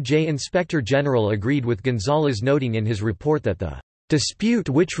DOJ Inspector General agreed with Gonzales, noting in his report that the dispute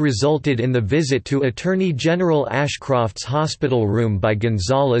which resulted in the visit to Attorney General Ashcroft's hospital room by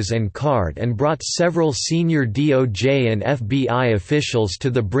Gonzales and Card and brought several senior DOJ and FBI officials to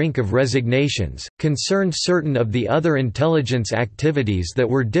the brink of resignations, concerned certain of the other intelligence activities that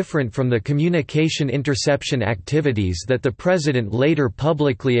were different from the communication interception activities that the President later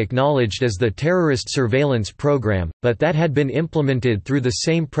publicly acknowledged as the terrorist surveillance program, but that had been implemented through the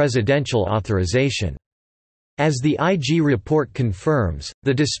same presidential authorization. As the IG report confirms,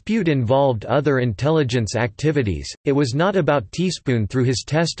 the dispute involved other intelligence activities. It was not about Teaspoon through his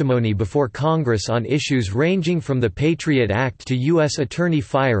testimony before Congress on issues ranging from the Patriot Act to U.S. attorney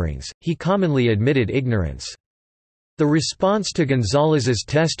firings. He commonly admitted ignorance. The response to Gonzales's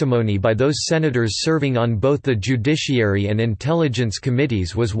testimony by those senators serving on both the Judiciary and Intelligence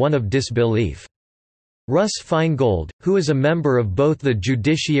Committees was one of disbelief. Russ Feingold, who is a member of both the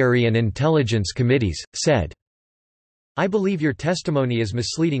Judiciary and Intelligence Committees, said, "I believe your testimony is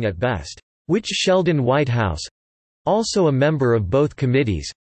misleading at best." Which Sheldon Whitehouse, also a member of both committees,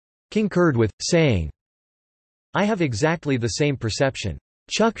 concurred with, saying, "I have exactly the same perception."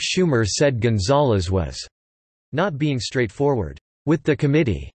 Chuck Schumer said Gonzales was not being straightforward with the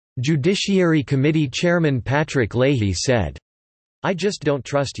committee. Judiciary Committee Chairman Patrick Leahy said, "I just don't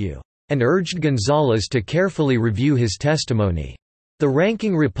trust you," and urged Gonzales to carefully review his testimony. The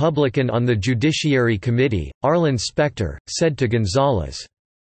ranking Republican on the Judiciary Committee, Arlen Specter, said to Gonzales,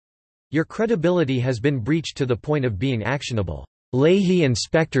 "Your credibility has been breached to the point of being actionable." Leahy and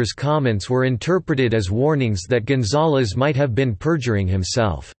Specter's comments were interpreted as warnings that Gonzales might have been perjuring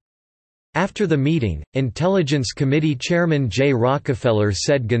himself. After the meeting, Intelligence Committee Chairman Jay Rockefeller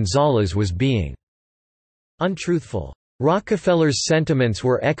said Gonzales was being untruthful. Rockefeller's sentiments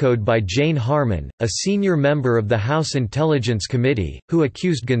were echoed by Jane Harman, a senior member of the House Intelligence Committee, who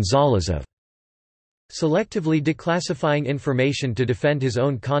accused Gonzales of selectively declassifying information to defend his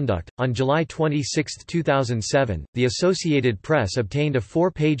own conduct. On July 26, 2007, the Associated Press obtained a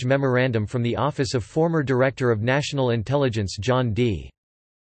 4-page memorandum from the office of former Director of National Intelligence John D.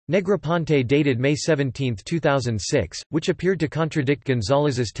 Negroponte dated May 17, 2006, which appeared to contradict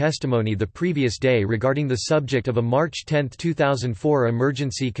Gonzales's testimony the previous day regarding the subject of a March 10, 2004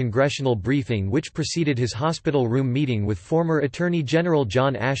 emergency congressional briefing which preceded his hospital room meeting with former Attorney General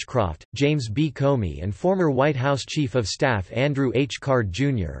John Ashcroft, James B. Comey and former White House Chief of Staff Andrew H. Card,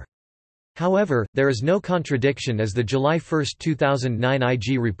 Jr. However, there is no contradiction, as the July 1, 2009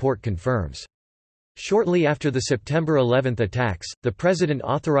 IG report confirms. Shortly after the September 11 attacks, the President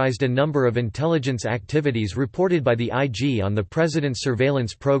authorized a number of intelligence activities reported by the IG on the President's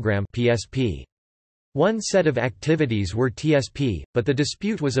Surveillance Program (PSP). One set of activities were TSP, but the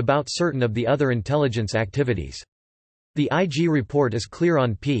dispute was about certain of the other intelligence activities. The IG report is clear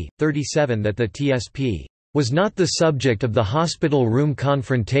on p. 37 that the TSP was not the subject of the hospital room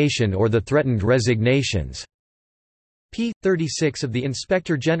confrontation or the threatened resignations. p. 36 of the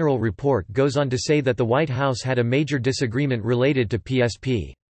Inspector General report goes on to say that the White House had a major disagreement related to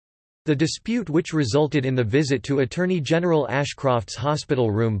PSP. The dispute, which resulted in the visit to Attorney General Ashcroft's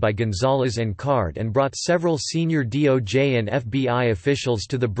hospital room by Gonzales and Card and brought several senior DOJ and FBI officials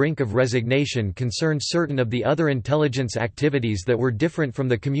to the brink of resignation, concerned certain of the other intelligence activities that were different from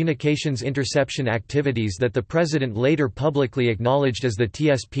the communications interception activities that the President later publicly acknowledged as the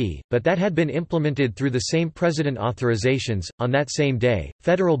TSP, but that had been implemented through the same President authorizations. On that same day,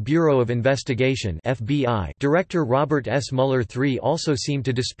 Federal Bureau of Investigation (FBI) Director Robert S. Mueller III also seemed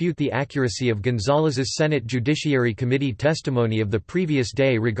to dispute the accuracy of Gonzales's Senate Judiciary Committee testimony of the previous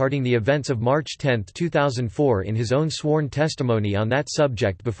day regarding the events of March 10, 2004 in his own sworn testimony on that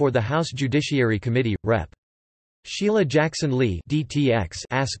subject before the House Judiciary Committee. Rep. Sheila Jackson Lee (DTX)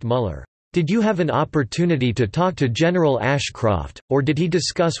 asked Mueller, "Did you have an opportunity to talk to General Ashcroft, or did he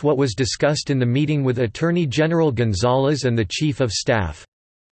discuss what was discussed in the meeting with Attorney General Gonzales and the Chief of Staff?"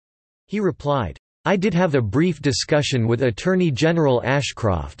 He replied, "I did have a brief discussion with Attorney General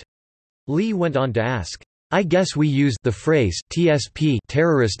Ashcroft." Lee went on to ask, "I guess we use the phrase TSP,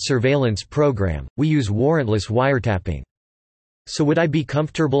 terrorist surveillance program. We use warrantless wiretapping. So would I be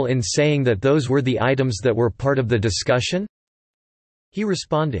comfortable in saying that those were the items that were part of the discussion?" He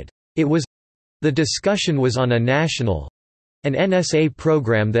responded, "It was. The discussion was on a national, An NSA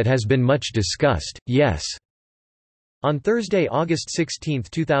program that has been much discussed, yes." On Thursday, August 16,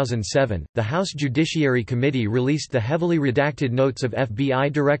 2007, the House Judiciary Committee released the heavily redacted notes of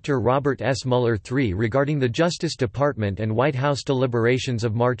FBI Director Robert S. Mueller III regarding the Justice Department and White House deliberations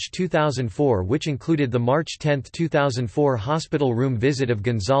of March 2004, which included the March 10, 2004 hospital room visit of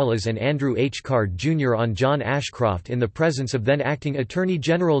Gonzales and Andrew H. Card Jr. on John Ashcroft in the presence of then-acting Attorney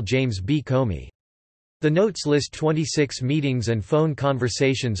General James B. Comey. The notes list 26 meetings and phone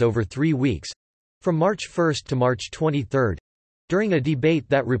conversations over 3 weeks, from March 1 to March 23, during a debate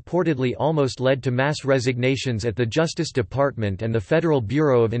that reportedly almost led to mass resignations at the Justice Department and the Federal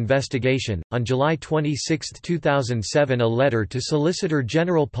Bureau of Investigation. On July 26, 2007, a letter to Solicitor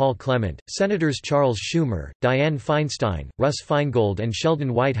General Paul Clement, Senators Charles Schumer, Dianne Feinstein, Russ Feingold, and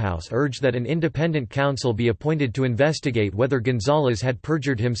Sheldon Whitehouse urged that an independent counsel be appointed to investigate whether Gonzales had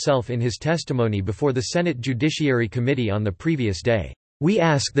perjured himself in his testimony before the Senate Judiciary Committee on the previous day. "We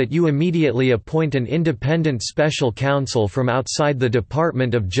ask that you immediately appoint an independent special counsel from outside the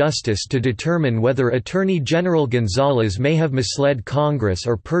Department of Justice to determine whether Attorney General Gonzales may have misled Congress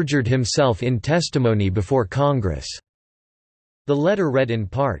or perjured himself in testimony before Congress." The letter read in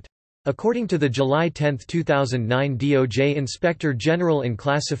part, "According to the July 10, 2009 DOJ Inspector General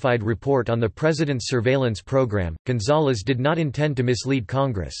Unclassified Report on the President's Surveillance Program, Gonzales did not intend to mislead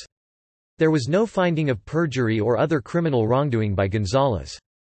Congress. There was no finding of perjury or other criminal wrongdoing by Gonzales."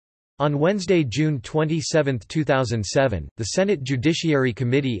 On Wednesday, June 27, 2007, the Senate Judiciary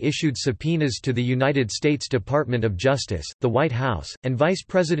Committee issued subpoenas to the United States Department of Justice, the White House, and Vice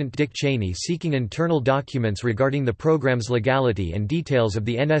President Dick Cheney seeking internal documents regarding the program's legality and details of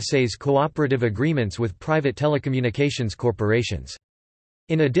the NSA's cooperative agreements with private telecommunications corporations.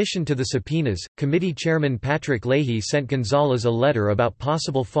 In addition to the subpoenas, committee chairman Patrick Leahy sent Gonzales a letter about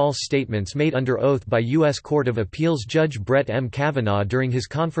possible false statements made under oath by U.S. Court of Appeals Judge Brett M. Kavanaugh during his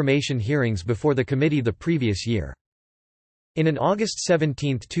confirmation hearings before the committee the previous year. In an August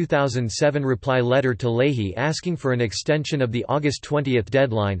 17, 2007 reply letter to Leahy asking for an extension of the August 20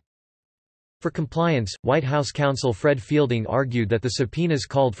 deadline for compliance, White House counsel Fred Fielding argued that the subpoenas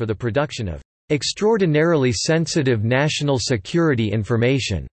called for the production of extraordinarily sensitive national security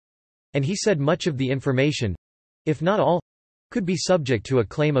information, and he said much of the information, if not all, could be subject to a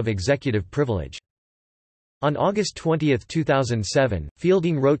claim of executive privilege. On August 20, 2007,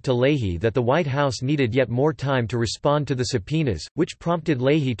 Fielding wrote to Leahy that the White House needed yet more time to respond to the subpoenas, which prompted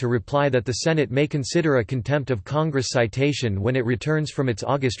Leahy to reply that the Senate may consider a contempt of Congress citation when it returns from its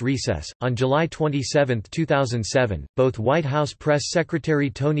August recess. On July 27, 2007, both White House Press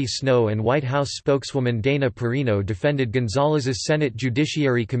Secretary Tony Snow and White House spokeswoman Dana Perino defended Gonzales's Senate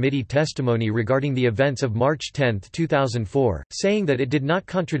Judiciary Committee testimony regarding the events of March 10, 2004, saying that it did not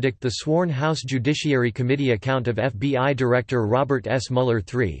contradict the sworn House Judiciary Committee account of FBI Director Robert S. Mueller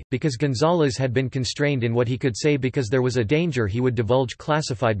III, because Gonzales had been constrained in what he could say because there was a danger he would divulge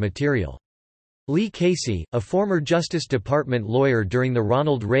classified material. Lee Casey, a former Justice Department lawyer during the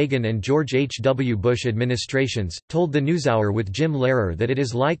Ronald Reagan and George H. W. Bush administrations, told the NewsHour with Jim Lehrer that it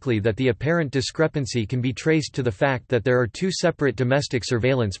is likely that the apparent discrepancy can be traced to the fact that there are two separate domestic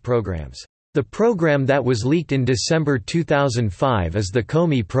surveillance programs. The program that was leaked in December 2005 is the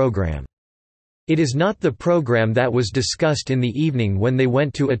Comey program. It is not the program that was discussed in the evening when they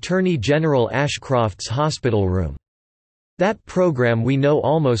went to Attorney General Ashcroft's hospital room. That program we know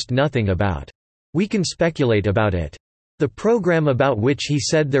almost nothing about. We can speculate about it. The program about which he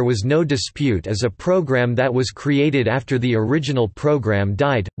said there was no dispute is a program that was created after the original program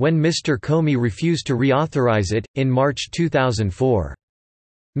died, when Mr. Comey refused to reauthorize it, in March 2004.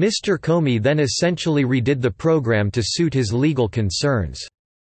 Mr. Comey then essentially redid the program to suit his legal concerns.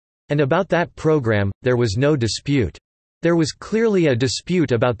 And about that program, there was no dispute. There was clearly a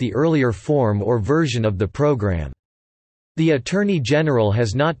dispute about the earlier form or version of the program. The Attorney General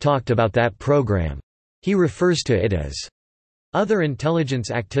has not talked about that program. He refers to it as other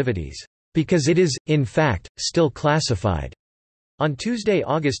intelligence activities, because it is, in fact, still classified. On Tuesday,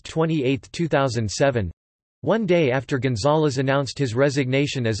 August 28, 2007, one day after Gonzales announced his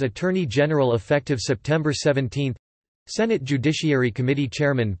resignation as Attorney General effective September 17, Senate Judiciary Committee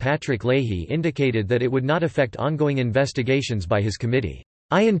Chairman Patrick Leahy indicated that it would not affect ongoing investigations by his committee.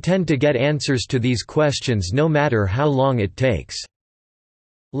 "I intend to get answers to these questions no matter how long it takes,"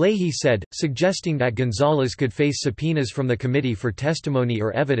 Leahy said, suggesting that Gonzales could face subpoenas from the committee for testimony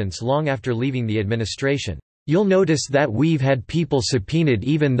or evidence long after leaving the administration. "You'll notice that we've had people subpoenaed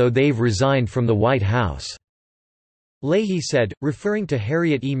even though they've resigned from the White House," Leahy said, referring to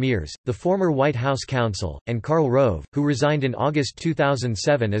Harriet E. Mears, the former White House counsel, and Karl Rove, who resigned in August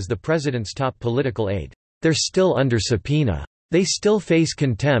 2007 as the president's top political aide. They're still under subpoena. They still face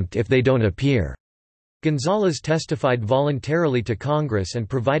contempt if they don't appear." Gonzales testified voluntarily to Congress and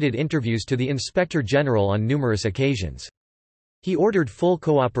provided interviews to the Inspector General on numerous occasions. He ordered full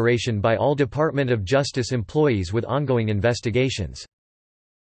cooperation by all Department of Justice employees with ongoing investigations.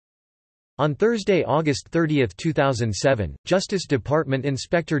 On Thursday, August 30, 2007, Justice Department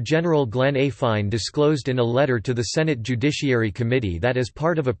Inspector General Glenn A. Fine disclosed in a letter to the Senate Judiciary Committee that as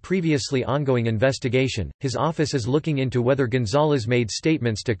part of a previously ongoing investigation, his office is looking into whether Gonzales made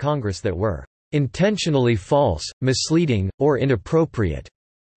statements to Congress that were intentionally false, misleading, or inappropriate,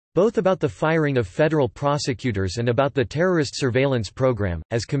 both about the firing of federal prosecutors and about the terrorist surveillance program,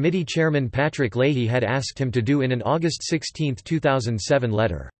 as committee chairman Patrick Leahy had asked him to do in an August 16, 2007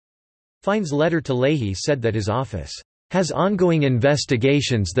 letter. Fine's letter to Leahy said that his office has ongoing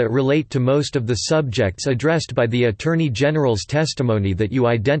investigations that relate to most of the subjects addressed by the Attorney General's testimony that you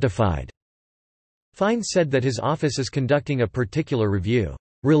identified. Fine said that his office is conducting a particular review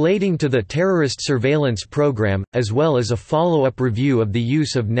relating to the terrorist surveillance program, as well as a follow-up review of the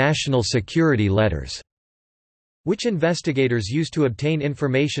use of national security letters, which investigators use to obtain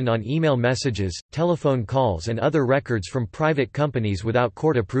information on email messages, telephone calls and other records from private companies without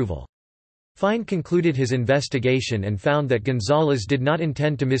court approval. Fine concluded his investigation and found that Gonzales did not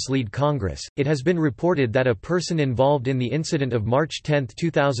intend to mislead Congress. It has been reported that a person involved in the incident of March 10,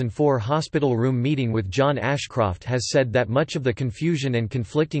 2004 hospital room meeting with John Ashcroft has said that much of the confusion and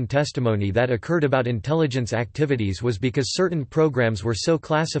conflicting testimony that occurred about intelligence activities was because certain programs were so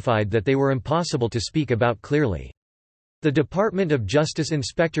classified that they were impossible to speak about clearly. The Department of Justice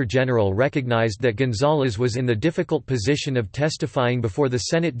Inspector General recognized that Gonzales was in the difficult position of testifying before the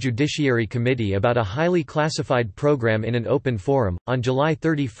Senate Judiciary Committee about a highly classified program in an open forum. On July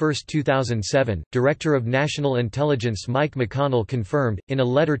 31, 2007, Director of National Intelligence Mike McConnell confirmed, in a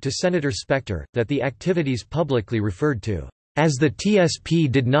letter to Senator Specter, that the activities publicly referred to as the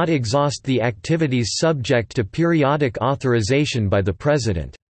TSP did not exhaust the activities subject to periodic authorization by the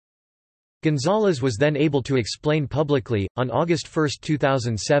President. Gonzales was then able to explain publicly, on August 1,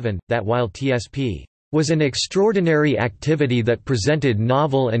 2007, that while TSP was an extraordinary activity that presented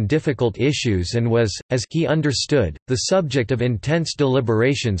novel and difficult issues and was, as he understood, the subject of intense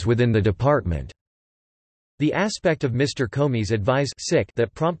deliberations within the department. The aspect of Mr. Comey's advice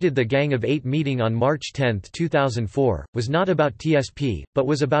that prompted the Gang of Eight meeting on March 10, 2004, was not about TSP, but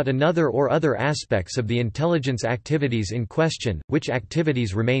was about another or other aspects of the intelligence activities in question, which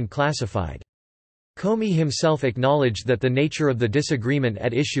activities remain classified. Comey himself acknowledged that the nature of the disagreement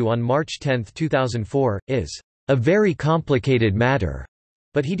at issue on March 10, 2004, is a very complicated matter,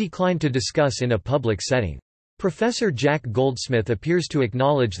 but he declined to discuss in a public setting. Professor Jack Goldsmith appears to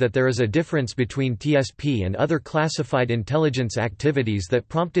acknowledge that there is a difference between TSP and other classified intelligence activities that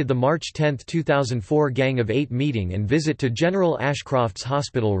prompted the March 10, 2004 Gang of Eight meeting and visit to General Ashcroft's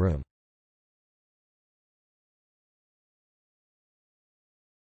hospital room.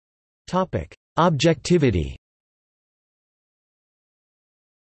 Objectivity.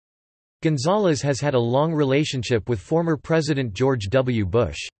 Gonzales has had a long relationship with former President George W.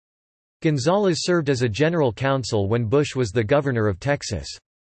 Bush. Gonzales served as a general counsel when Bush was the governor of Texas.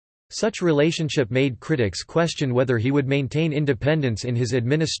 Such relationship made critics question whether he would maintain independence in his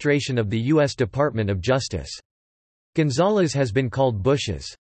administration of the U.S. Department of Justice. Gonzales has been called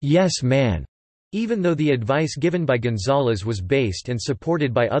Bush's yes man, even though the advice given by Gonzales was based and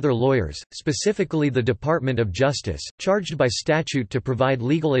supported by other lawyers, specifically the Department of Justice, charged by statute to provide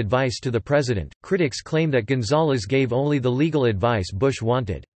legal advice to the president. Critics claim that Gonzales gave only the legal advice Bush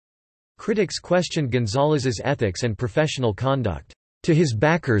wanted. Critics questioned Gonzales's ethics and professional conduct. To his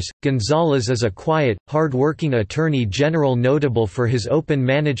backers, Gonzales is a quiet, hard-working attorney general notable for his open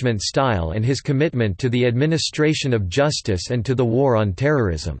management style and his commitment to the administration of justice and to the war on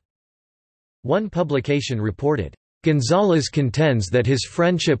terrorism. One publication reported, Gonzales contends that his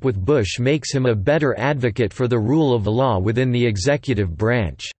friendship with Bush makes him a better advocate for the rule of law within the executive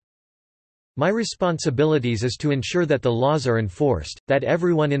branch. My responsibilities is to ensure that the laws are enforced, that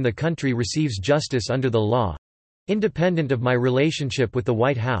everyone in the country receives justice under the law, independent of my relationship with the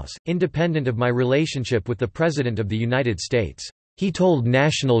White House, independent of my relationship with the President of the United States, he told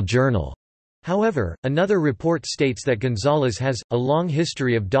National Journal. However, another report states that Gonzales has a long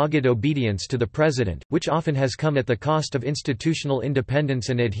history of dogged obedience to the President, which often has come at the cost of institutional independence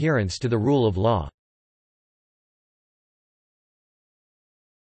and adherence to the rule of law.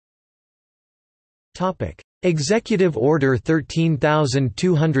 Executive Order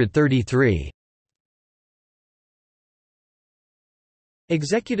 13233.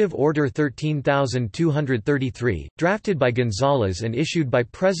 Executive Order 13233, drafted by Gonzales and issued by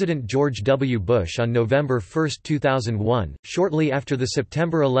President George W. Bush on November 1, 2001, shortly after the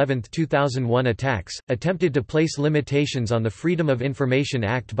September 11, 2001 attacks, attempted to place limitations on the Freedom of Information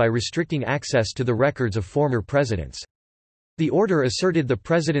Act by restricting access to the records of former presidents. The order asserted the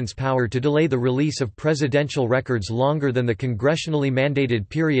president's power to delay the release of presidential records longer than the congressionally mandated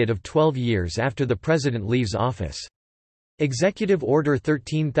period of 12 years after the president leaves office. Executive Order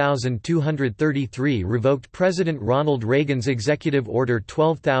 13233 revoked President Ronald Reagan's Executive Order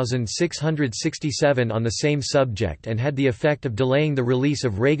 12667 on the same subject and had the effect of delaying the release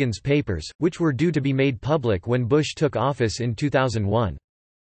of Reagan's papers, which were due to be made public when Bush took office in 2001.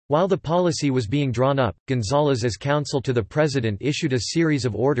 While the policy was being drawn up, Gonzales as counsel to the president issued a series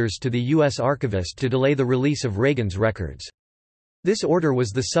of orders to the U.S. archivist to delay the release of Reagan's records. This order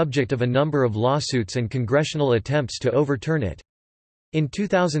was the subject of a number of lawsuits and congressional attempts to overturn it. In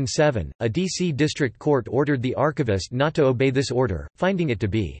 2007, a D.C. District Court ordered the archivist not to obey this order, finding it to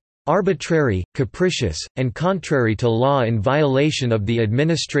be arbitrary, capricious, and contrary to law in violation of the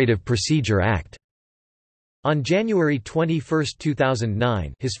Administrative Procedure Act. On January 21,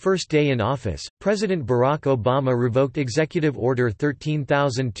 2009, his first day in office, President Barack Obama revoked Executive Order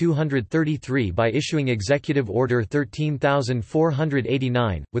 13233 by issuing Executive Order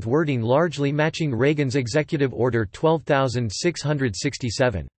 13489, with wording largely matching Reagan's Executive Order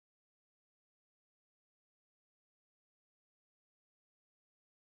 12667.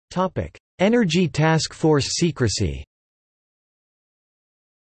 Energy Task Force secrecy.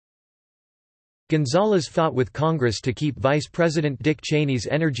 Gonzales fought with Congress to keep Vice President Dick Cheney's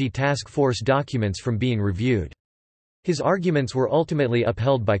Energy Task Force documents from being reviewed. His arguments were ultimately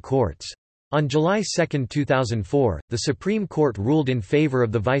upheld by courts. On July 2, 2004, the Supreme Court ruled in favor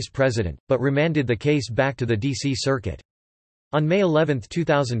of the vice president, but remanded the case back to the D.C. Circuit. On May 11,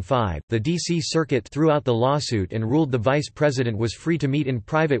 2005, the D.C. Circuit threw out the lawsuit and ruled the vice president was free to meet in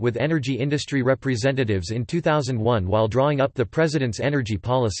private with energy industry representatives in 2001 while drawing up the president's energy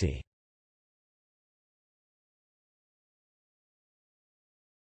policy.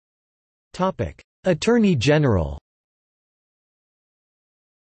 Attorney General.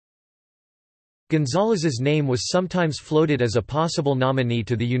 Gonzales's name was sometimes floated as a possible nominee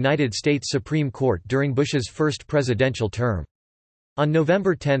to the United States Supreme Court during Bush's first presidential term. On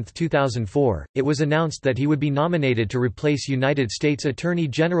November 10, 2004, it was announced that he would be nominated to replace United States Attorney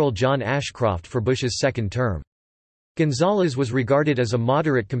General John Ashcroft for Bush's second term. Gonzales was regarded as a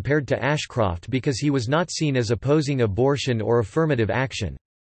moderate compared to Ashcroft because he was not seen as opposing abortion or affirmative action.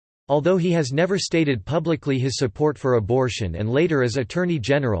 Although he has never stated publicly his support for abortion and later as Attorney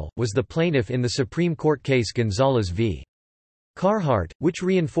General, was the plaintiff in the Supreme Court case Gonzales v. Carhart, which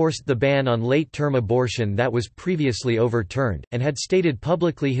reinforced the ban on late-term abortion that was previously overturned, and had stated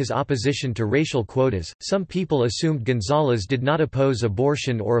publicly his opposition to racial quotas. Some people assumed Gonzales did not oppose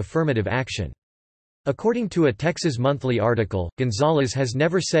abortion or affirmative action. According to a Texas Monthly article, Gonzales has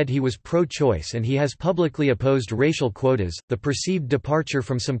never said he was pro-choice and he has publicly opposed racial quotas. The perceived departure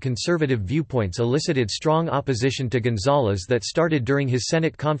from some conservative viewpoints elicited strong opposition to Gonzales that started during his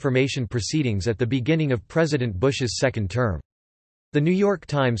Senate confirmation proceedings at the beginning of President Bush's second term. The New York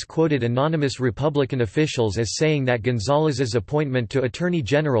Times quoted anonymous Republican officials as saying that Gonzales's appointment to Attorney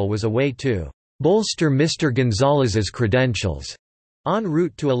General was a way to bolster Mr. Gonzales's credentials. En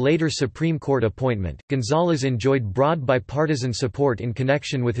route to a later Supreme Court appointment, Gonzales enjoyed broad bipartisan support in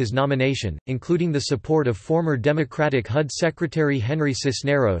connection with his nomination, including the support of former Democratic HUD Secretary Henry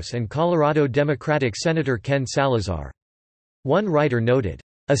Cisneros and Colorado Democratic Senator Ken Salazar. One writer noted,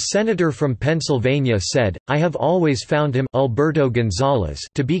 "A senator from Pennsylvania said, I have always found him Alberto Gonzales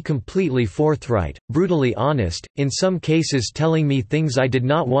to be completely forthright, brutally honest, in some cases telling me things I did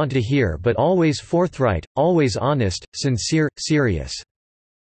not want to hear but always forthright, always honest, sincere, serious.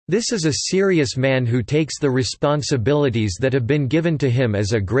 This is a serious man who takes the responsibilities that have been given to him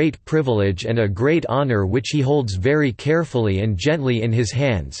as a great privilege and a great honor which he holds very carefully and gently in his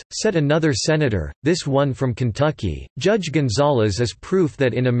hands," said another senator, this one from Kentucky. Judge Gonzales is proof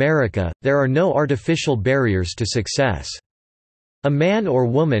that in America, there are no artificial barriers to success. A man or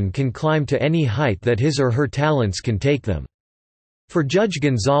woman can climb to any height that his or her talents can take them. For Judge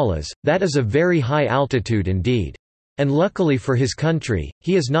Gonzales, that is a very high altitude indeed. And luckily for his country,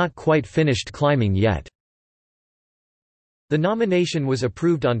 he is not quite finished climbing yet. The nomination was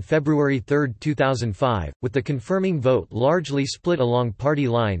approved on February 3, 2005, with the confirming vote largely split along party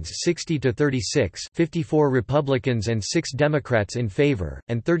lines 60-36, 54 Republicans and 6 Democrats in favor,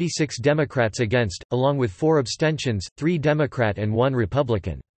 and 36 Democrats against, along with 4 abstentions, 3 Democrat and 1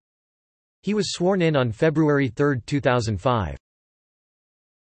 Republican. He was sworn in on February 3, 2005.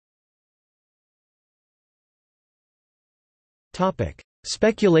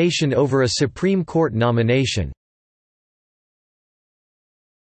 Speculation over a Supreme Court nomination.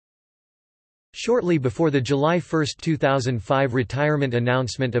 Shortly before the July 1, 2005 retirement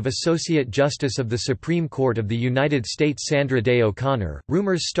announcement of Associate Justice of the Supreme Court of the United States Sandra Day O'Connor,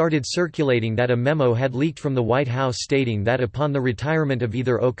 rumors started circulating that a memo had leaked from the White House stating that upon the retirement of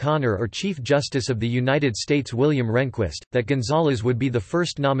either O'Connor or Chief Justice of the United States William Rehnquist, that Gonzales would be the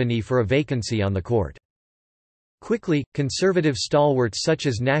first nominee for a vacancy on the court. Quickly, conservative stalwarts such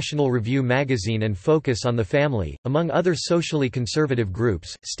as National Review magazine and Focus on the Family, among other socially conservative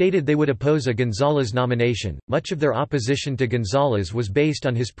groups, stated they would oppose a Gonzales nomination. Much of their opposition to Gonzales was based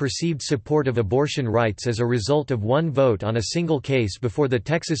on his perceived support of abortion rights as a result of one vote on a single case before the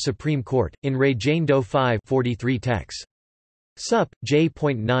Texas Supreme Court, in Ray Jane Doe 5 43 Tex. Sup.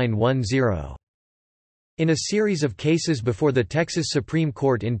 J.910. In a series of cases before the Texas Supreme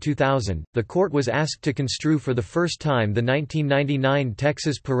Court in 2000, the court was asked to construe for the first time the 1999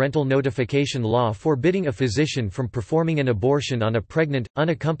 Texas parental notification law forbidding a physician from performing an abortion on a pregnant,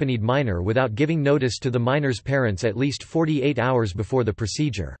 unaccompanied minor without giving notice to the minor's parents at least 48 hours before the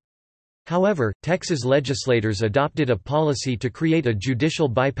procedure. However, Texas legislators adopted a policy to create a judicial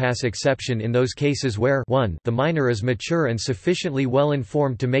bypass exception in those cases where 1. The minor is mature and sufficiently well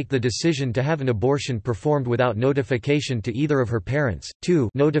informed to make the decision to have an abortion performed without notification to either of her parents, 2.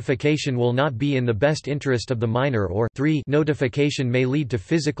 Notification will not be in the best interest of the minor, or 3. Notification may lead to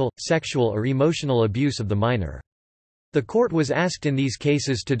physical, sexual or emotional abuse of the minor. The court was asked in these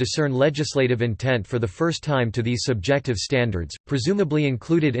cases to discern legislative intent for the first time to these subjective standards, presumably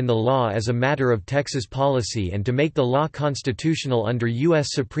included in the law as a matter of Texas policy, and to make the law constitutional under U.S.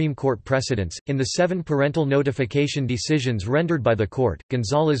 Supreme Court precedents. In the 7 parental notification decisions rendered by the court,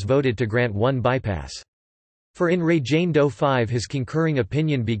 Gonzales voted to grant one bypass. For in Ray Jane Doe 5, his concurring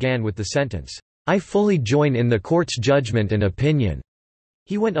opinion began with the sentence, "I fully join in the court's judgment and opinion."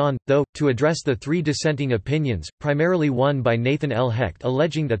 He went on, though, to address the 3 dissenting opinions, primarily one by Nathan L. Hecht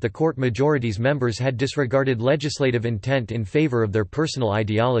alleging that the court majority's members had disregarded legislative intent in favor of their personal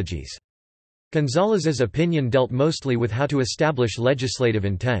ideologies. Gonzales's opinion dealt mostly with how to establish legislative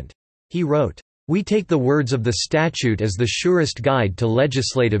intent. He wrote, "We take the words of the statute as the surest guide to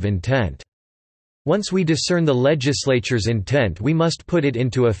legislative intent. Once we discern the legislature's intent, we must put it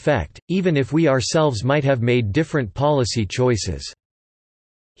into effect, even if we ourselves might have made different policy choices."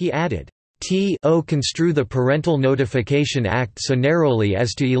 He added, "To construe the Parental Notification Act so narrowly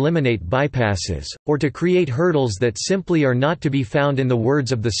as to eliminate bypasses, or to create hurdles that simply are not to be found in the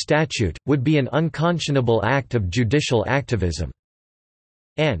words of the statute, would be an unconscionable act of judicial activism."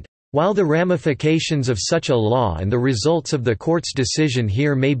 And, "While the ramifications of such a law and the results of the court's decision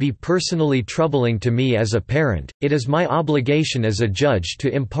here may be personally troubling to me as a parent, it is my obligation as a judge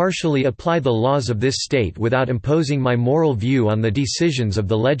to impartially apply the laws of this state without imposing my moral view on the decisions of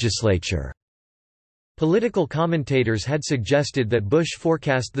the legislature." Political commentators had suggested that Bush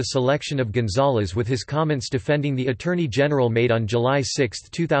forecast the selection of Gonzales with his comments defending the Attorney General made on July 6,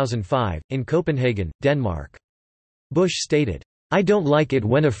 2005, in Copenhagen, Denmark. Bush stated, "I don't like it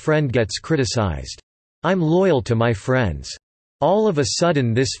when a friend gets criticized. I'm loyal to my friends. All of a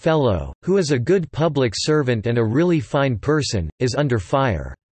sudden this fellow, who is a good public servant and a really fine person, is under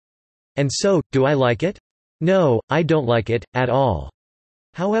fire. And so, do I like it? No, I don't like it, at all."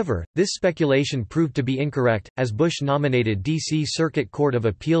 However, this speculation proved to be incorrect, as Bush nominated D.C. Circuit Court of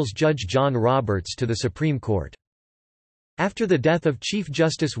Appeals Judge John Roberts to the Supreme Court. After the death of Chief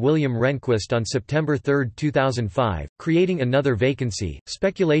Justice William Rehnquist on September 3, 2005, creating another vacancy,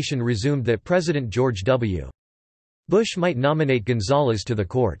 speculation resumed that President George W. Bush might nominate Gonzales to the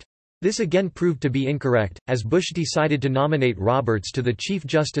court. This again proved to be incorrect, as Bush decided to nominate Roberts to the Chief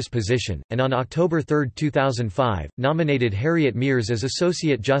Justice position, and on October 3, 2005, nominated Harriet Miers as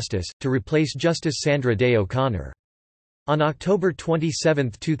Associate Justice, to replace Justice Sandra Day O'Connor. On October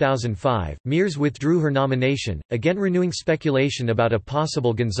 27, 2005, Miers withdrew her nomination, again renewing speculation about a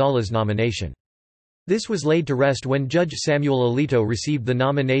possible Gonzales nomination. This was laid to rest when Judge Samuel Alito received the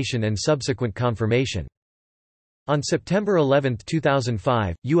nomination and subsequent confirmation. On September 11,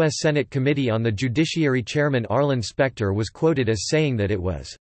 2005, U.S. Senate Committee on the Judiciary Chairman Arlen Specter was quoted as saying that it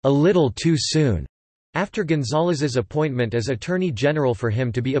was "a little too soon" after Gonzales's appointment as Attorney General for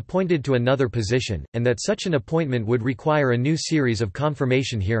him to be appointed to another position, and that such an appointment would require a new series of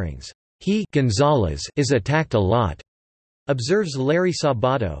confirmation hearings. Gonzales is attacked a lot, observes Larry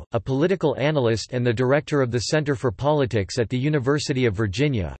Sabato, a political analyst and the director of the Center for Politics at the University of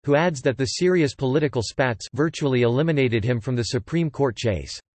Virginia, who adds that the serious political spats virtually eliminated him from the Supreme Court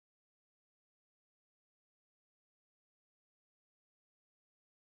chase.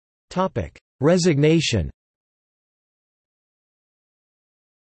 Resignation.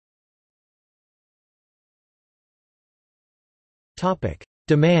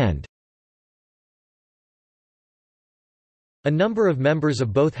 Demand. A number of members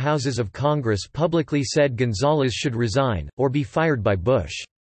of both houses of Congress publicly said Gonzales should resign, or be fired by Bush.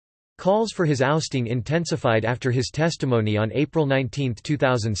 Calls for his ousting intensified after his testimony on April 19,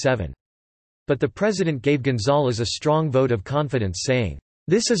 2007. But the president gave Gonzales a strong vote of confidence, saying,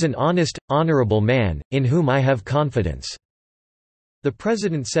 "This is an honest, honorable man, in whom I have confidence." The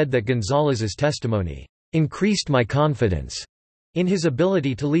president said that Gonzales's testimony increased my confidence in his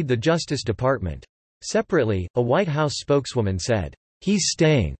ability to lead the Justice Department. Separately, a White House spokeswoman said, "He's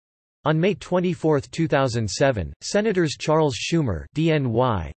staying." On May 24, 2007, Senators Charles Schumer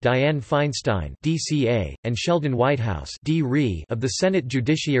 (DNY), Dianne Feinstein (DCA), and Sheldon Whitehouse (D-Re) of the Senate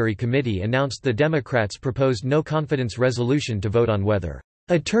Judiciary Committee announced the Democrats proposed no-confidence resolution to vote on whether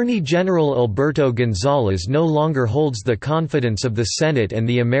Attorney General Alberto Gonzales no longer holds the confidence of the Senate and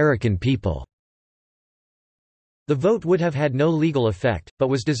the American people. The vote would have had no legal effect, but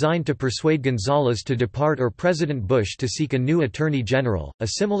was designed to persuade Gonzales to depart or President Bush to seek a new Attorney General. A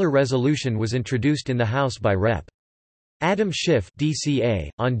similar resolution was introduced in the House by Rep. Adam Schiff (DCA).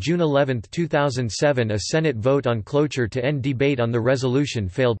 On June 11, 2007, a Senate vote on cloture to end debate on the resolution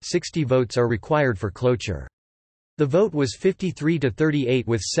failed. 60 votes are required for cloture. The vote was 53-38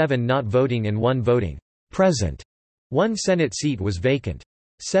 with 7 not voting and 1 voting present. 1 Senate seat was vacant.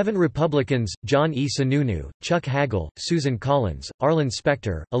 7 Republicans, John E. Sununu, Chuck Hagel, Susan Collins, Arlen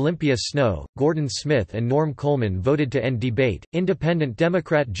Specter, Olympia Snowe, Gordon Smith and Norm Coleman voted to end debate. Independent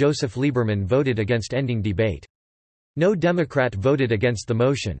Democrat Joseph Lieberman voted against ending debate. No Democrat voted against the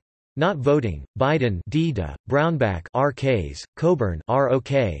motion. Not voting: Biden (DDA), Brownback (RKs), Coburn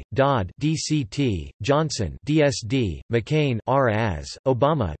 (ROK), Dodd (DCT), Johnson (DSD), McCain (RAS),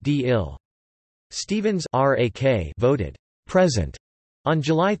 Obama (DIL). Stevens (RAK) voted present. On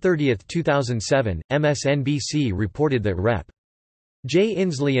July 30, 2007, MSNBC reported that Rep. Jay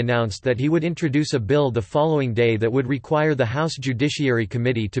Inslee announced that he would introduce a bill the following day that would require the House Judiciary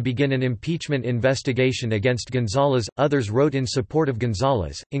Committee to begin an impeachment investigation against Gonzales. Others wrote in support of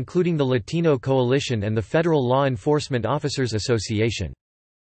Gonzales, including the Latino Coalition and the Federal Law Enforcement Officers Association.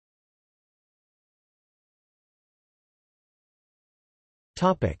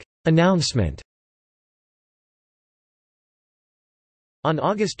 Announcement. On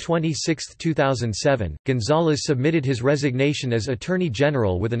August 26, 2007, Gonzales submitted his resignation as Attorney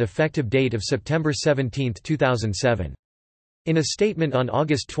General with an effective date of September 17, 2007. In a statement on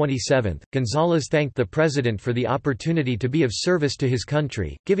August 27, Gonzales thanked the President for the opportunity to be of service to his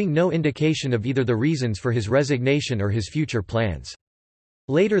country, giving no indication of either the reasons for his resignation or his future plans.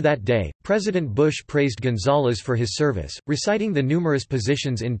 Later that day, President Bush praised Gonzales for his service, reciting the numerous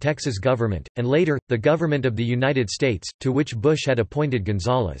positions in Texas government, and later, the government of the United States, to which Bush had appointed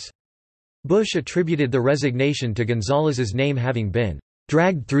Gonzales. Bush attributed the resignation to Gonzales's name having been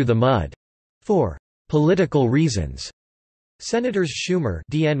dragged through the mud for political reasons. Senators Schumer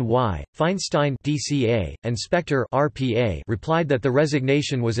 (DNY), Feinstein (DCA), and Specter (RPA) replied that the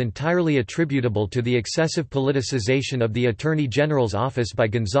resignation was entirely attributable to the excessive politicization of the Attorney General's office by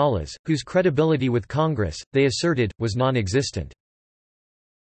Gonzales, whose credibility with Congress, they asserted, was non-existent.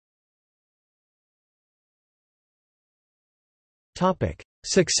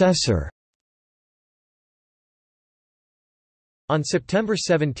 Successor. On September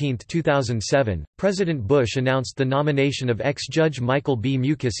 17, 2007, President Bush announced the nomination of ex-Judge Michael B.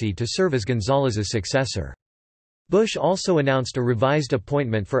 Mukasey to serve as Gonzales's successor. Bush also announced a revised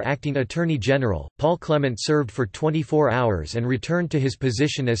appointment for acting Attorney General. Paul Clement served for 24 hours and returned to his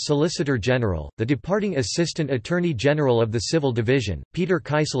position as Solicitor General. The departing Assistant Attorney General of the Civil Division, Peter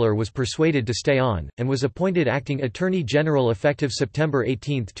Keisler, was persuaded to stay on, and was appointed acting Attorney General effective September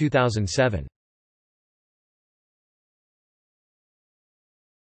 18, 2007.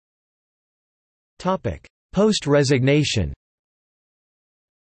 Post-resignation.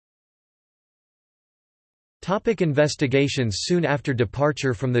 Investigations soon after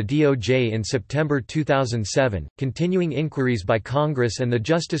departure from the DOJ in September 2007, continuing inquiries by Congress and the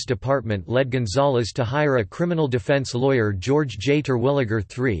Justice Department led Gonzales to hire a criminal defense lawyer, George J. Terwilliger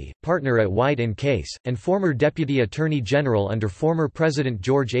III, partner at White & Case, and former Deputy Attorney General under former President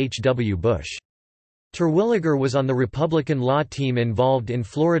George H. W. Bush. Terwilliger was on the Republican law team involved in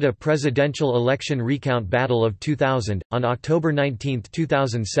Florida presidential election recount battle of 2000. On October 19,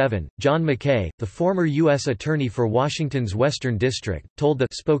 2007, John McKay, the former U.S. Attorney for Washington's Western District, told the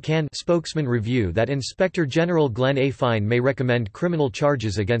Spokane Spokesman Review that Inspector General Glenn A. Fine may recommend criminal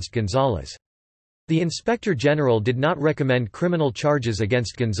charges against Gonzales. The Inspector General did not recommend criminal charges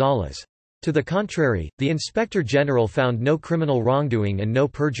against Gonzales. To the contrary, the Inspector General found no criminal wrongdoing and no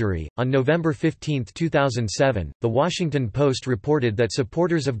perjury. On November 15, 2007, The Washington Post reported that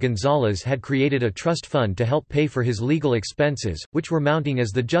supporters of Gonzales had created a trust fund to help pay for his legal expenses, which were mounting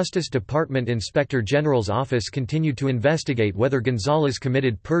as the Justice Department Inspector General's office continued to investigate whether Gonzales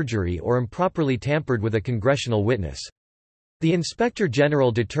committed perjury or improperly tampered with a congressional witness. The Inspector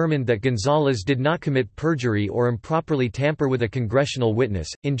General determined that Gonzales did not commit perjury or improperly tamper with a congressional witness.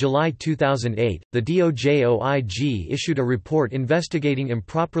 In July 2008, the DOJ-OIG issued a report investigating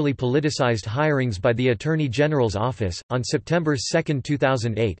improperly politicized hirings by the Attorney General's office. On September 2,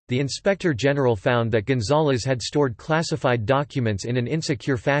 2008, the Inspector General found that Gonzales had stored classified documents in an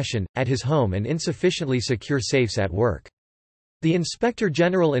insecure fashion, at his home and insufficiently secure safes at work. The Inspector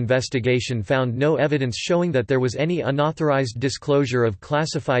General investigation found no evidence showing that there was any unauthorized disclosure of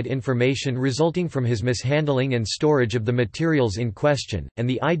classified information resulting from his mishandling and storage of the materials in question, and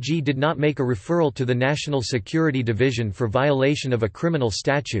the IG did not make a referral to the National Security Division for violation of a criminal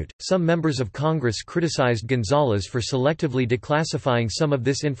statute. Some members of Congress criticized Gonzales for selectively declassifying some of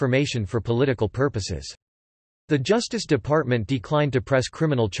this information for political purposes. The Justice Department declined to press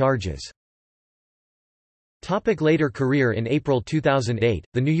criminal charges. Later career. In April 2008,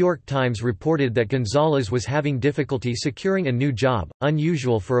 The New York Times reported that Gonzales was having difficulty securing a new job,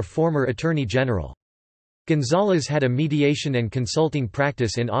 unusual for a former Attorney General. Gonzales had a mediation and consulting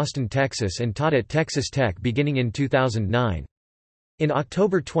practice in Austin, Texas and taught at Texas Tech beginning in 2009. In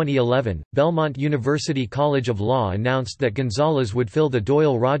October 2011, Belmont University College of Law announced that Gonzales would fill the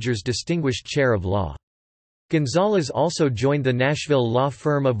Doyle Rogers Distinguished Chair of Law. Gonzales also joined the Nashville law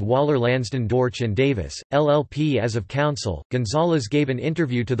firm of Waller Lansden Dortch and Davis, LLP as of counsel. Gonzales gave an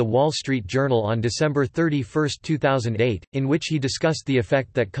interview to The Wall Street Journal on December 31, 2008, in which he discussed the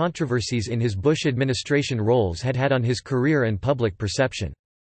effect that controversies in his Bush administration roles had had on his career and public perception.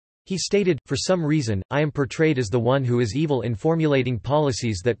 He stated, "For some reason, I am portrayed as the one who is evil in formulating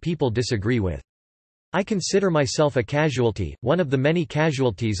policies that people disagree with. I consider myself a casualty, one of the many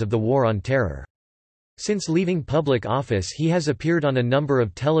casualties of the war on terror." Since leaving public office he has appeared on a number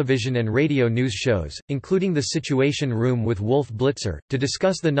of television and radio news shows, including The Situation Room with Wolf Blitzer, to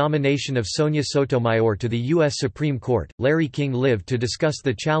discuss the nomination of Sonia Sotomayor to the U.S. Supreme Court, Larry King Live to discuss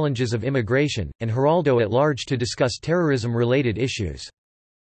the challenges of immigration, and Geraldo at Large to discuss terrorism-related issues.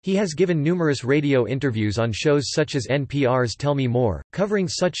 He has given numerous radio interviews on shows such as NPR's Tell Me More, covering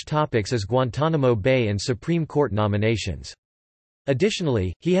such topics as Guantanamo Bay and Supreme Court nominations.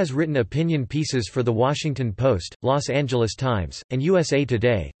 Additionally, he has written opinion pieces for The Washington Post, Los Angeles Times, and USA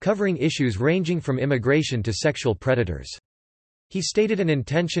Today, covering issues ranging from immigration to sexual predators. He stated an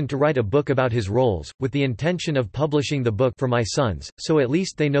intention to write a book about his roles, with the intention of publishing the book for my sons, so at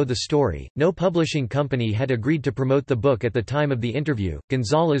least they know the story. No publishing company had agreed to promote the book at the time of the interview.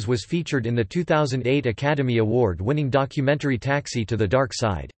 Gonzales was featured in the 2008 Academy Award-winning documentary Taxi to the Dark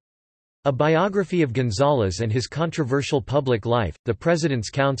Side. A biography of Gonzales and his controversial public life, The President's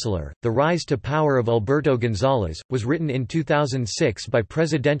Counselor, The Rise to Power of Alberto Gonzales, was written in 2006 by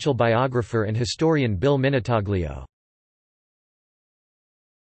presidential biographer and historian Bill Minutaglio.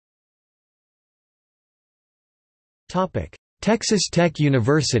 Texas Tech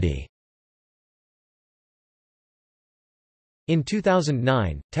University. In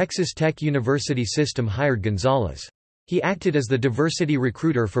 2009, Texas Tech University system hired Gonzales. He acted as the diversity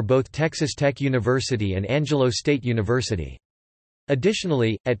recruiter for both Texas Tech University and Angelo State University.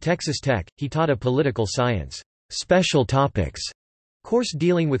 Additionally, at Texas Tech, he taught a political science special topics course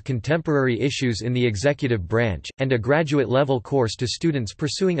dealing with contemporary issues in the executive branch, and a graduate-level course to students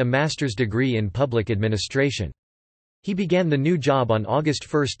pursuing a master's degree in public administration. He began the new job on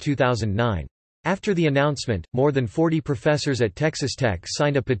August 1, 2009. After the announcement, more than 40 professors at Texas Tech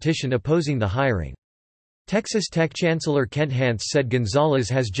signed a petition opposing the hiring. Texas Tech Chancellor Kent Hance said Gonzales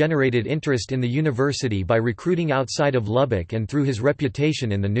has generated interest in the university by recruiting outside of Lubbock and through his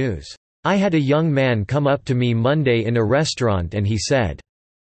reputation in the news. "I had a young man come up to me Monday in a restaurant and he said,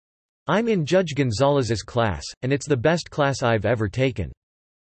 'I'm in Judge Gonzales's class, and it's the best class I've ever taken.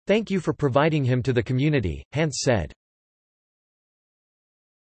 Thank you for providing him to the community,' Hance said."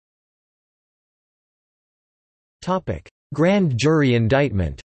 Grand jury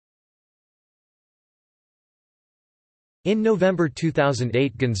indictment. In November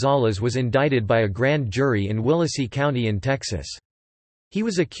 2008, Gonzales was indicted by a grand jury in Willacy County in Texas. He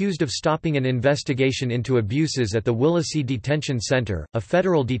was accused of stopping an investigation into abuses at the Willacy Detention Center, a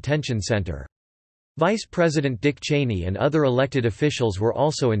federal detention center. Vice President Dick Cheney and other elected officials were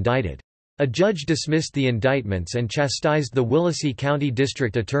also indicted. A judge dismissed the indictments and chastised the Willacy County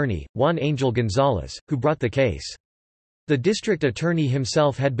District Attorney, Juan Angel Gonzales, who brought the case. The district attorney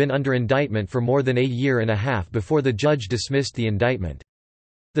himself had been under indictment for more than a year and a half before the judge dismissed the indictment.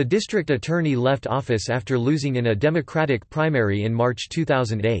 The district attorney left office after losing in a Democratic primary in March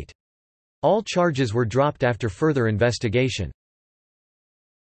 2008. All charges were dropped after further investigation.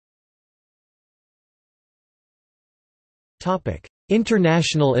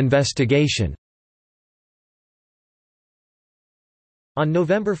 International investigation. On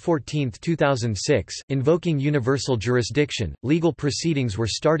November 14, 2006, invoking universal jurisdiction, legal proceedings were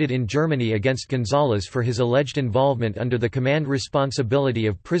started in Germany against Gonzales for his alleged involvement under the command responsibility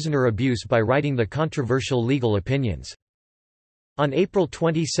of prisoner abuse by writing the controversial legal opinions. On April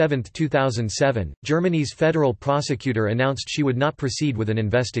 27, 2007, Germany's federal prosecutor announced she would not proceed with an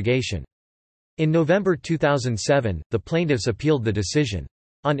investigation. In November 2007, the plaintiffs appealed the decision.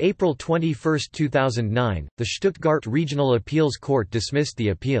 On April 21, 2009, the Stuttgart Regional Appeals Court dismissed the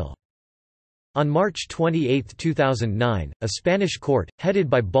appeal. On March 28, 2009, a Spanish court, headed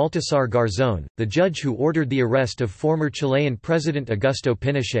by Baltasar Garzón, the judge who ordered the arrest of former Chilean President Augusto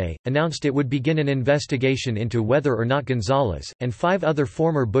Pinochet, announced it would begin an investigation into whether or not Gonzales, and 5 other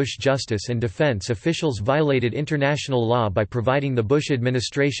former Bush justice and defense officials violated international law by providing the Bush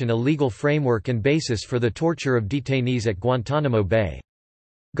administration a legal framework and basis for the torture of detainees at Guantanamo Bay.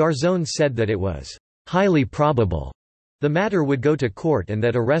 Garzón said that it was highly probable the matter would go to court and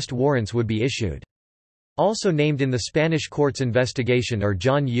that arrest warrants would be issued. Also named in the Spanish court's investigation are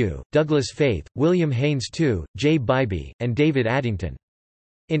John Yoo, Douglas Faith, William Haynes II, Jay Bybee, and David Addington.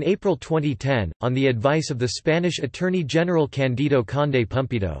 In April 2010, on the advice of the Spanish Attorney General Candido Conde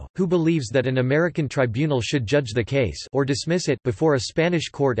Pumpido, who believes that an American tribunal should judge the case or dismiss it before a Spanish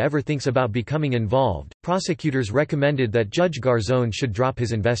court ever thinks about becoming involved, prosecutors recommended that Judge Garzón should drop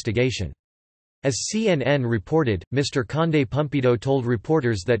his investigation. As CNN reported, Mr. Conde Pumpido told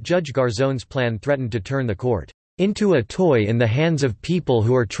reporters that Judge Garzón's plan threatened to turn the court into a toy in the hands of people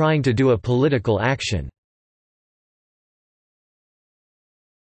who are trying to do a political action.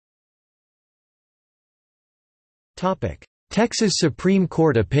 Texas Supreme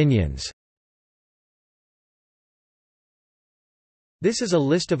Court opinions. This is a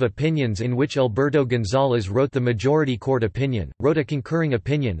list of opinions in which Alberto Gonzales wrote the majority court opinion, wrote a concurring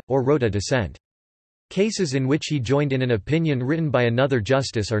opinion, or wrote a dissent. Cases in which he joined in an opinion written by another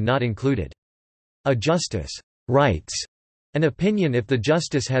justice are not included. A justice writes an opinion if the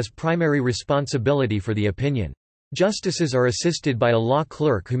justice has primary responsibility for the opinion. Justices are assisted by a law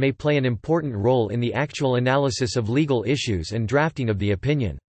clerk who may play an important role in the actual analysis of legal issues and drafting of the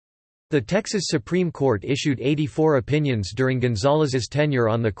opinion. The Texas Supreme Court issued 84 opinions during Gonzales's tenure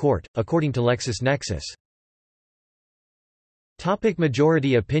on the court, according to LexisNexis.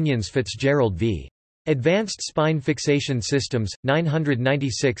 Majority opinions. Fitzgerald v. Advanced Spine Fixation Systems,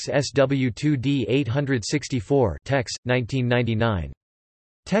 996 SW2D 864 Tex, 1999.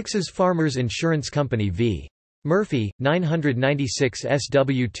 Texas Farmers Insurance Company v. Murphy, 996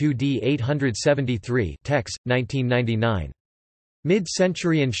 SW2D 873 Tex, 1999.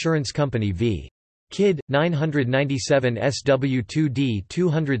 Mid-Century Insurance Company v. Kidd, 997 SW2D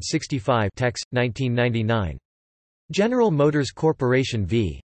 265 Tex, 1999. General Motors Corporation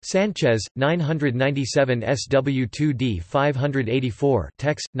v. Sanchez, 997 SW2D 584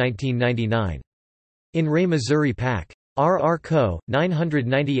 Tex, 1999. In Re Missouri Pac. R. Co.,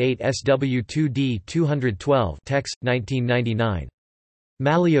 998 SW2D 212 Tex, 1999.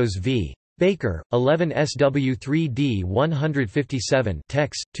 Malios v. Baker, 11 SW3D 157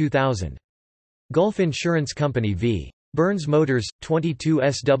 Tex, 2000. Gulf Insurance Company v. Burns Motors, 22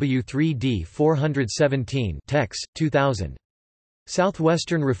 SW3D 417 Tex, 2000.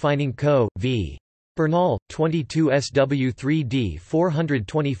 Southwestern Refining Co., v. Bernal, 22 SW3D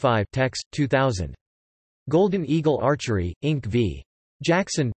 425 Tex, 2000. Golden Eagle Archery, Inc. v.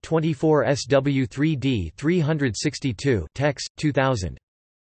 Jackson, 24 SW3D 362 Tex, 2000.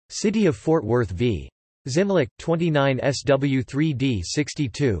 City of Fort Worth v. Zimlick, 29 SW3D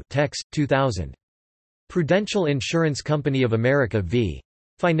 62 Tex, 2000. Prudential Insurance Company of America v.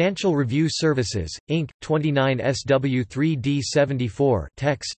 Financial Review Services, Inc., 29 SW3D 74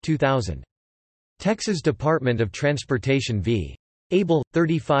 Tex, 2000. Texas Department of Transportation v. Abel,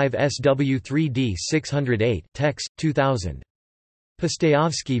 35 SW3D 608 Tex, 2000.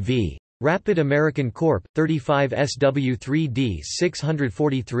 Pastejovsky v. Rapid American Corp., 35 SW3D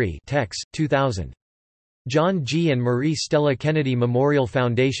 643 Tex, 2000. John G. and Marie Stella Kennedy Memorial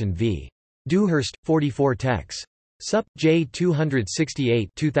Foundation v. Dewhurst, 44 Tex. Sup. J. 268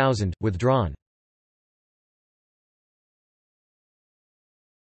 2000, withdrawn.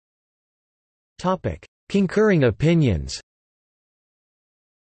 Concurring opinions.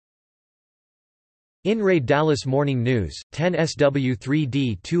 In re Dallas Morning News, 10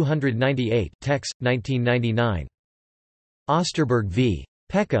 SW3D 298 Tex, 1999. Osterberg v.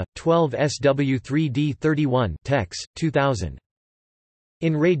 Pekka, 12 SW3D 31 Tex, 2000.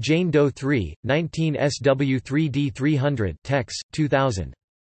 In re Jane Doe 3, 19 SW3D 300 Tex, 2000.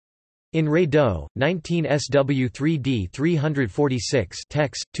 In re Doe, 19 SW3D 346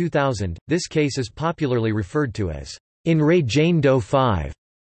 Tex, 2000. This case is popularly referred to as In re Jane Doe 5.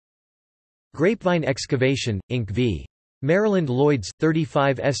 Grapevine Excavation, Inc. v. Maryland Lloyds,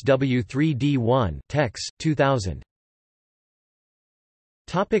 35 SW3D 1 Tex, 2000.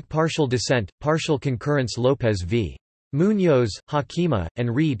 Partial dissent, partial concurrence Lopez v. Munoz, Hakima,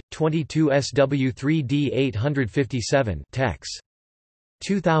 and Reed, 22 SW3D 857 Tex.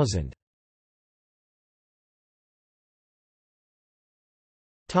 2000.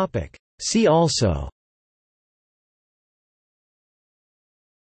 See also: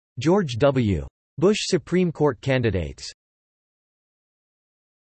 George W. Bush Supreme Court candidates.